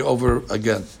give it to you over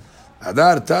again.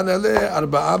 Adar Tanale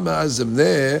Arba'a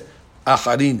Me'azimne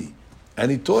Acharini,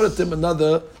 and he taught it him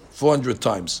another 400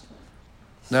 times.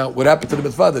 Now, what happened to the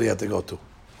mitzvah that he had to go to?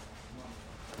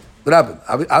 What happened?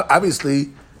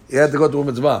 Obviously, he had to go to a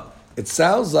mitzvah. It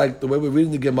sounds like the way we're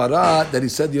reading the Gemara that he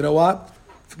said, "You know what?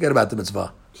 Forget about the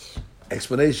mitzvah."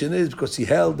 Explanation is because he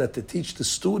held that to teach the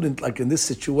student, like in this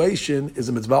situation, is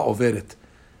a mitzvah overet.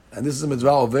 And this is a mitzvah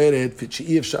overet,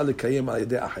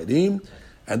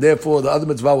 and therefore the other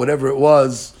mitzvah, whatever it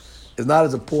was, is not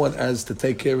as important as to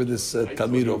take care of this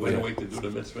talmid over Went here. away to do the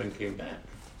mitzvah and came back.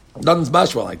 Nothing's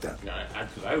mashma like that. I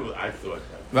thought that.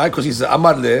 Right? Because he said,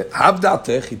 Amar le,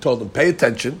 havdatech, he told him, pay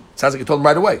attention. It sounds like he told him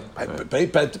right away.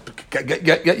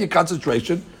 Get your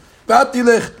concentration.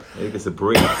 V'atilech. Maybe it's a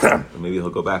break. Or maybe he'll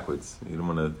go backwards. You don't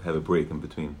want to have a break in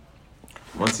between.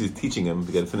 Once he's teaching him,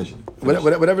 you got to finish it.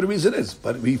 Whatever the reason is.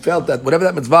 But he felt that whatever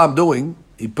that mitzvah I'm doing,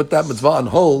 he put that mitzvah on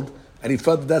hold, and he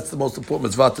felt that that's the most important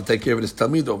mitzvah to take care of this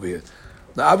talmid over here.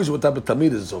 Now, obviously, what type of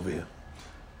talmid is over here?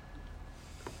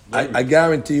 I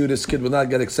guarantee you this kid will not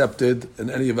get accepted in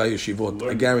any of our yeshivot.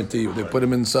 I guarantee you. They put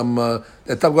him in some...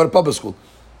 they tell him go to public school.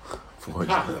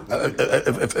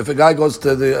 If a guy goes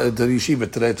to the yeshiva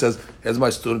today and says, "Here's my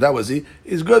student, that was he,"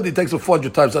 he's good. He takes him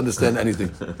 400 times to understand anything.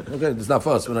 Okay, it's not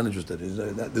for us. We're not interested.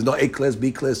 There's no A class,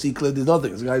 B class, C class. There's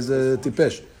nothing. This guy's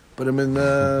tipesh. Put him in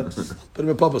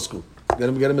public school. Get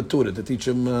him a tutor to teach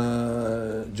him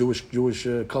Jewish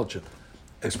culture.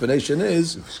 Explanation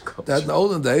is that in the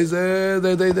olden days they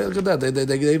look at that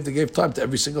they gave time to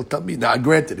every single talmid. Now,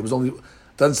 granted, it was only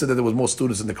doesn't say that there was more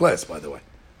students in the class. By the way.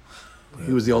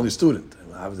 He was the only student.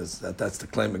 That's the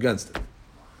claim against it.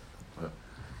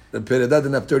 The Pereda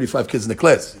didn't have 35 kids in the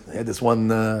class. He had this one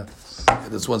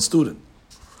student.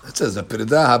 It says the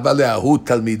Pereda habaleahu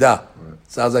talmidah.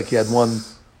 Sounds like he had one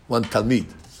talmid.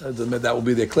 That will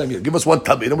be their claim. Give us one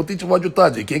talmid and we'll teach him 100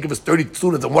 times. You can't give us 30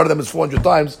 students and one of them is 400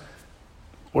 times.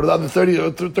 What are the other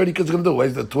 30 kids going to do?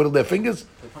 Wait, they twiddle their fingers?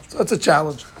 So that's a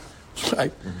challenge.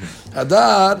 Right?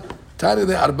 Adar.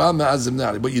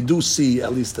 But you do see,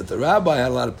 at least, that the rabbi had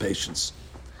a lot of patience.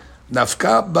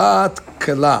 Nafka bat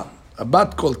kela, a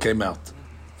bat kol came out.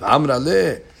 Wow.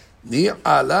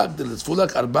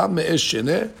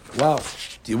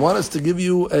 Do you want us to give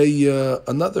you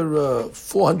another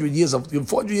 400 years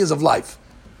of life?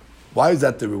 Why is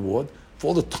that the reward? For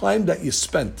all the time that you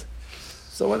spent.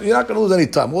 So you're not going to lose any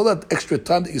time. All that extra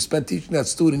time that you spent teaching that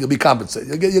student, you'll be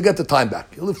compensated. You'll get the time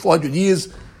back. You'll live 400 years.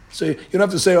 So you don't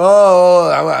have to say, "Oh,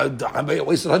 I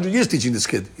wasted 100 years teaching this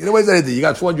kid." You don't waste anything. You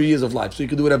got 400 years of life, so you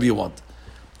can do whatever you want.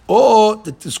 Or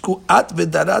the tisku at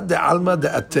v'darat de alma de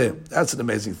atem. That's an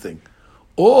amazing thing.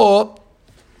 Or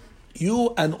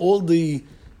you and all the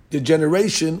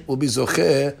generation will be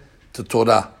zocher to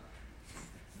Torah.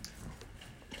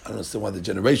 I don't understand why the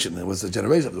generation. It was the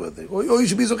generation of the word thing. Or you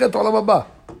should be zocher to olam haba.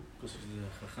 Because he's the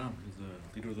Chacham, he's the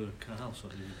leader of the Kahal, so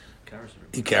he carries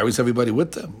everybody. He carries everybody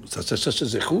with him. Such a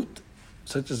zechut.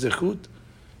 Such a zechut.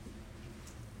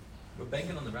 We're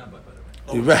banking on the rabbi, by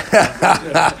the way.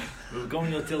 We're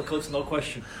going until coach, no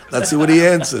question. Let's see what he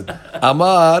answered.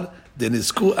 Amar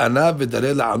denisku ana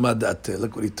v'dareh la'alma da'ateh.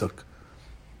 Look what he took.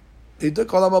 He took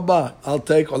olam haba. I'll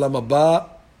take olam haba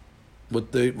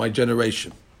with my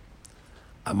generation.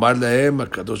 Amar lehem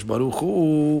HaKadosh Baruch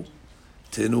Hu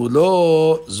tenu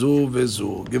lo zu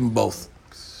v'zu. Give him both.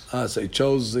 So he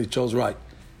chose right.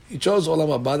 He chose olam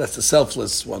haba. That's the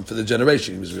selfless one for the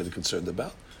generation he was really concerned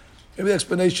about. Maybe the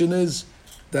explanation is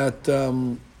that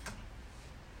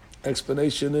I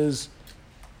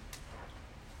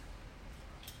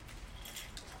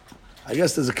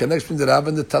guess there's a connection between the Rav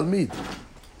and the Talmid.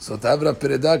 So to have Rav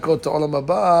Pereda go to Olam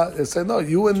Haba, they say, no,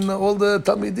 you and all the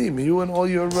Talmidim, you and all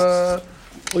your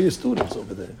students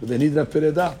over there. They need Rav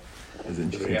Pereda.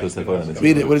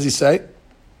 Read it. What does he say?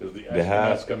 Does the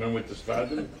Ashkenaz come in with the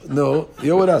Sfardim? No,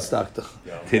 you're with us, doctor.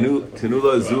 תנו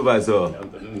לו זו וזו.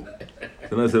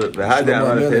 והדה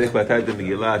אמר הפרק בתת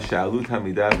במגילה, שאלו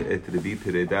תלמידיו את רבי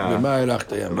פרידה. ומה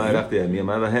הארכת ימים?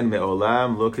 אמר להן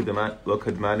מעולם לא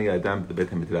קדמני אדם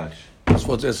בבית המדרש. That's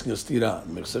what's asking us Tira.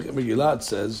 Megillah it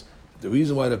says, the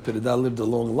reason why the Perida lived a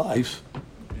long life,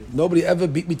 nobody ever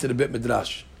beat me to the Beit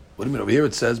Midrash. What do you mean? Over here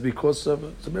it says, because of,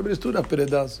 so maybe there's two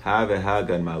Peridas. Ha veha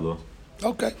gan lo.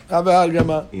 Okay. Ha veha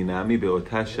gama. Inami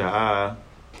be'ota sha'a.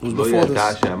 It was before this.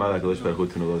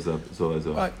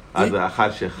 Right. Right.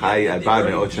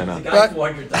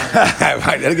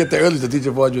 Gotta get there early to teach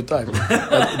you 400 times.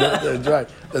 That's right.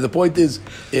 The point is,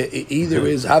 either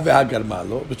is have a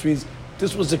which means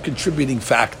this was a contributing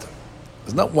factor.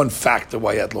 There's not one factor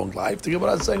why he had long life. To get what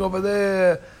I was saying over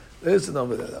there, this and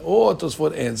over there. Or it was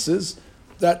for answers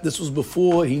that this was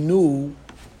before he knew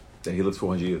that he lived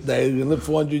 400 years. That he can live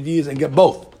 400 years and get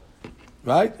both.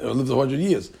 Right? Or live 400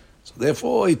 years. So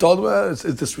therefore, he told him, it's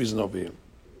this reason over here.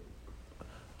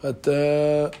 But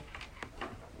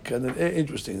kind of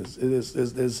interesting.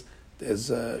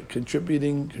 There's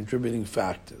contributing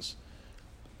factors.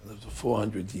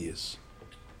 400 years.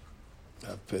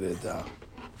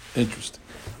 Interesting.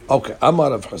 Okay.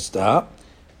 Amar Rav Hasda.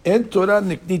 En Torah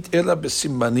niknit ela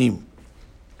b'simanim.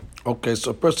 Okay, so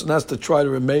a person has to try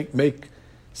to make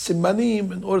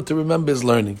simanim in order to remember his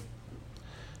learning.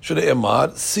 Shurei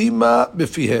Emar, Sima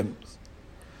Befihem.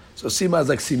 So Sima is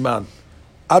like Siman.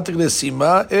 Atikne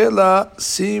Sima, Ela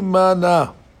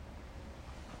Simana.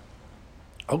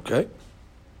 Okay.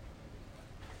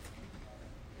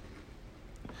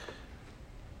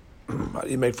 How do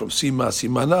you make from Sima,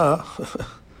 Simana?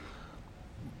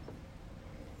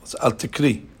 It's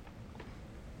Al-Tikri.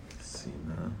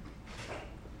 Sima.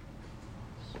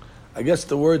 I guess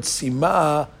the word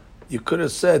Sima, you could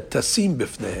have said Tasim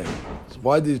Bifnehem. So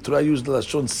why did you try to use the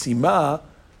Lashon Sima?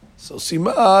 So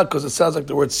Sima, because it sounds like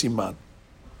the word Siman.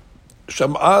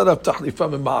 Sham'a Rav Tahlifa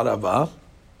min Ma'arava.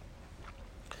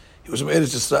 He was from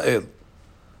Eretz Yisrael.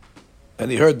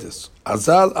 And he heard this.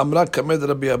 Azal Amra Kamed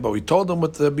Rabbi Abahu. He told him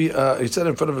what he said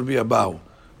in front of Rabbi Abahu.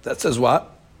 That says what?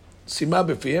 Sima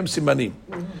B'fiyem Simanim.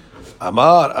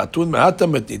 Amar Atun Me'ata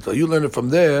Metnit. You learn it from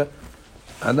there.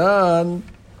 Anan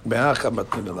Me'acha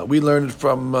Matnit. We learned it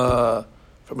from a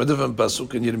different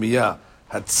pasuk in Yirmiyah.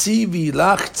 Hatzivi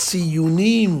lach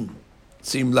tziyunim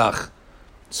tzim lach.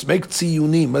 Make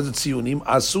tziyunim. What is tziyunim?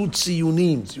 Asu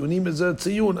tziyunim. Tziyunim is a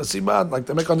tziyun, a siman, like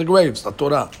they make on the graves, the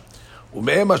Torah.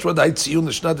 Ume'em ashwad hay tziyun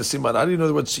l'shnat a siman. How do you know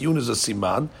the word tziyun is a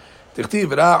siman?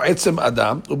 Tichtiv ra' etzem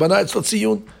adam, ubana etzlo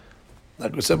tziyun.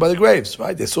 Like we said by the graves,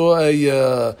 right? They saw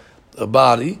a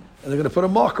body, and they're going to put a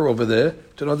marker over there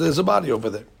to know there's a body over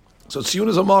there. So tziyun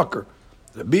is a marker.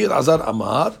 Rabbi Elazar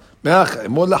Amar, me'acha,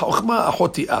 emod la'chochma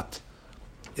achoti'at.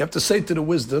 You have to say to the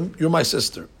wisdom, you're my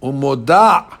sister.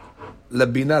 Umoda'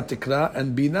 labina tikra,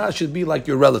 and bina should be like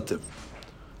your relative.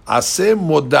 Aseh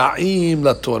moda'im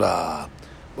la Torah.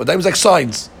 Moda'im is like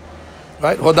signs,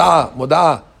 right? Moda'ah.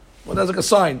 Moda'ah is like a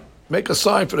sign. Make a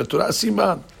sign for the Torah.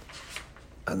 Siman.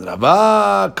 And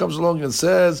Rava comes along and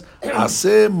says,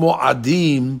 Aseh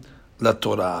mo'adim la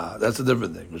Torah. That's a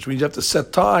different thing, which means you have to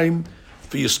set time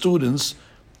for your students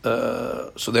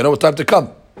so they know what time to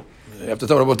come. You have to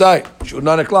tell them what time. Shoot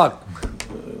 9 o'clock.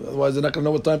 Otherwise, they're not going to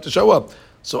know what time to show up.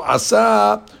 So,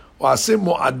 asa or asim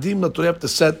mu'adim la Torah. You have to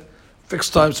set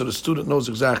fixed time so the student knows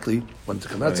exactly when to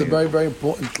come. That's a very, very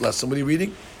important lesson. What are you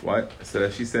reading? Why? So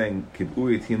she's saying, "Kib'u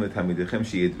etim letamidechem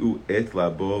sheyedu et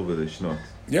labo v'lishnot."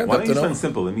 Yeah, Why but don't you you know- something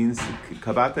simple? It means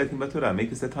kabata etim laTorah.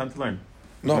 Make us that time to learn.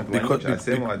 No, Different because language.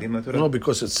 Aseh mo'adim laTorah. no,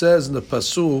 because it says in the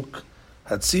pasuk,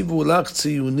 "Hatzivu lach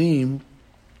tziyunim."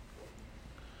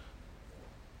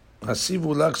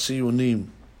 Hatzivu lach tziyunim.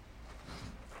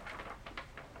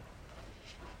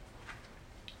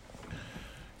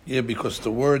 Yeah, because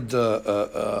the word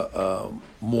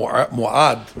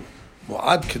mu'ad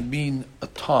can mean a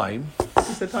time. It's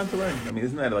just that time to learn. I mean,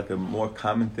 isn't that like a more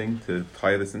common thing to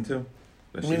tie this into?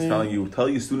 That she's telling you, tell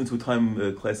your students what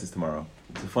time class is tomorrow.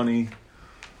 It's a funny.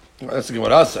 That's the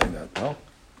Gemara saying that, no?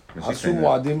 But she's Asu saying that.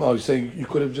 mu'adim. Oh, you saying you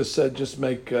could have just said, just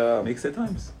make. Make set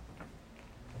times.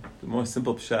 The more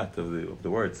simple pshat of the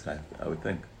words, I would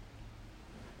think.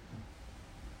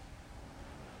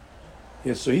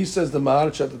 Yeah, so he says the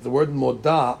Maharsha that the word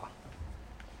moda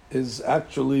is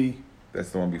actually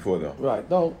That's the one before though. right.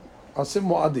 No, asim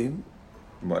mu'adim.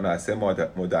 No, aseh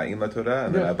moda'im laTorah,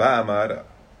 and then Yeah. Abba Amar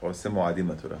aseh mo'adim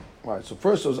laTorah. Right. So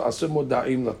first it was asim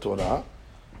moda'im la Torah.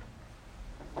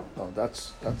 No,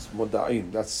 that's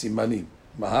moda'im. That's simanim.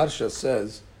 Maharsha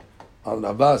says al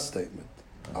Nava's statement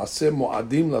asim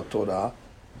mu'adim la Torah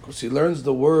because he learns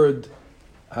the word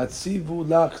hatzivu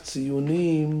lach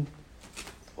tziyunim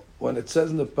when it says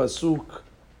in the pasuk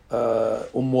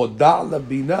umoda la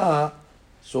bina.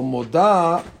 So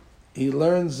moda he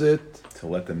learns it. To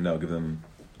let them know, give them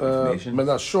information.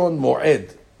 Melashon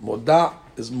mo'ed. Moda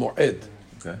is mo'ed.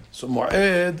 Okay. So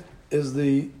mo'ed is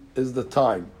the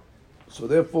time. So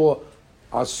therefore,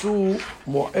 asu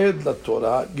mo'ed la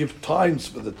Torah, give times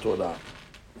for the Torah.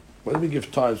 What do we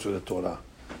give times for the Torah?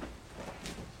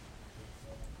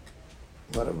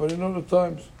 Not everybody know the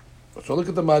times. So look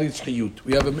at the Maritz Chiyut.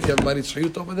 You have Maritz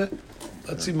Chiyut over there?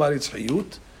 Let's see Maritz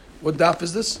Chiyut. What daf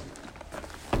is this?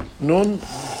 Nun.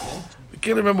 We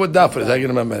can't remember what daf it is. I can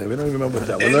remember it. We don't even remember what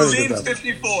daf. We're learning the daf.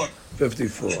 54.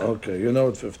 54. Okay, you know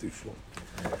it's 54.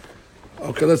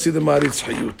 Okay, let's see the Maritz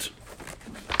Chiyut.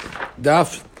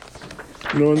 Daf.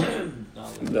 Nun.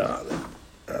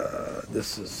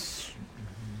 This is.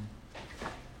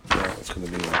 No, it's going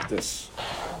to be like this.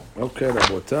 Okay,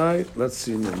 Rabotai. Let's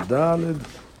see Nun Dalid.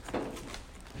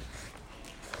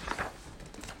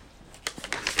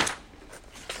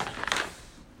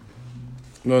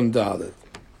 Nun Dalid.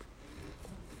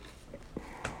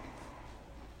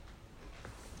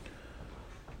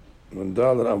 Nun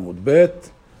Dalid Amud Bet.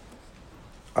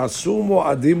 עשו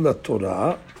מועדים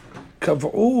לתורה,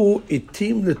 קבעו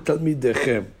עתים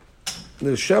לתלמידיכם,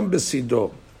 נרשם בסידו,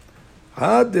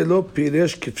 עד דלא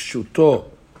פירש כפשוטו,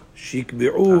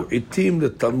 שיקבעו עתים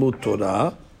לתלמוד תורה,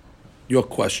 your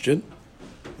question,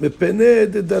 מפני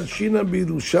דדרשינא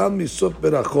בירושלמי סוף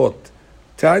ברכות,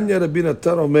 תניא רבי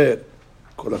נתן אומר,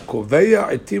 כל הקובע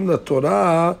עתים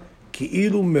לתורה,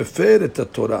 כאילו מפר את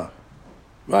התורה.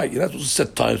 Right, you're not supposed to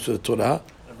set times for the Torah.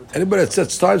 Anybody that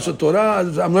sets times for Torah,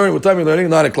 I'm learning, what time are you learning?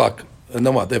 9 o'clock. And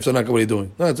then what? After 9 o'clock, what are you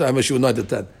doing? No, I'm a 9 to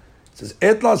 10. It says,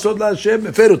 Et la sod la Hashem,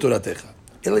 meferu Toratecha.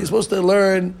 You're supposed to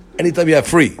learn anytime you have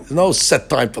free. There's no set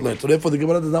time for learning. So therefore, the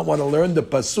Gemara does not want to learn the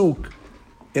Pasuk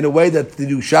in a way that the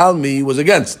Yerushalmi was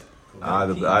against.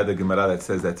 The Gemara that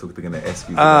says that, so they're going to ask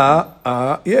you.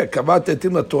 Yeah, קבעת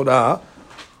עתים לתורה,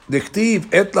 דכתיב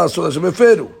עת לעשות אשר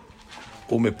מפרו.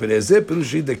 ומפני זה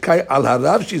פירושי דקאי על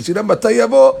הרב שיסירם מתי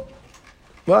יבוא.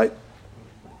 Right?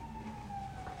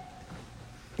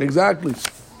 Exactly.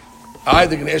 They're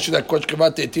going to ask you that question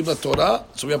about the Etim Torah,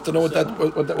 so we have to know what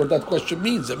that question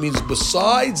means. It means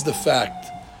besides the fact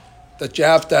that you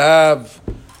have to have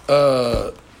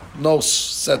no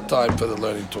set time for the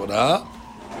learning Torah,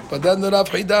 but then the Rav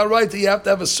Hida writes that you have to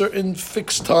have a certain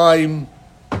fixed time,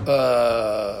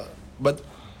 but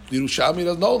the Yerushalmi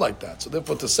doesn't know like that. So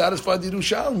therefore, to satisfy the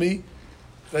Yerushalmi,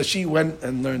 that she went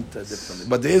and learned differently.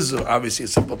 But there is obviously a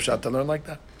simple pshat to learn like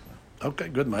that. Okay,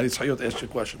 good. Maritz Chayot asked you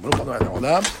a question.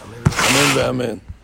 Amen. Amen.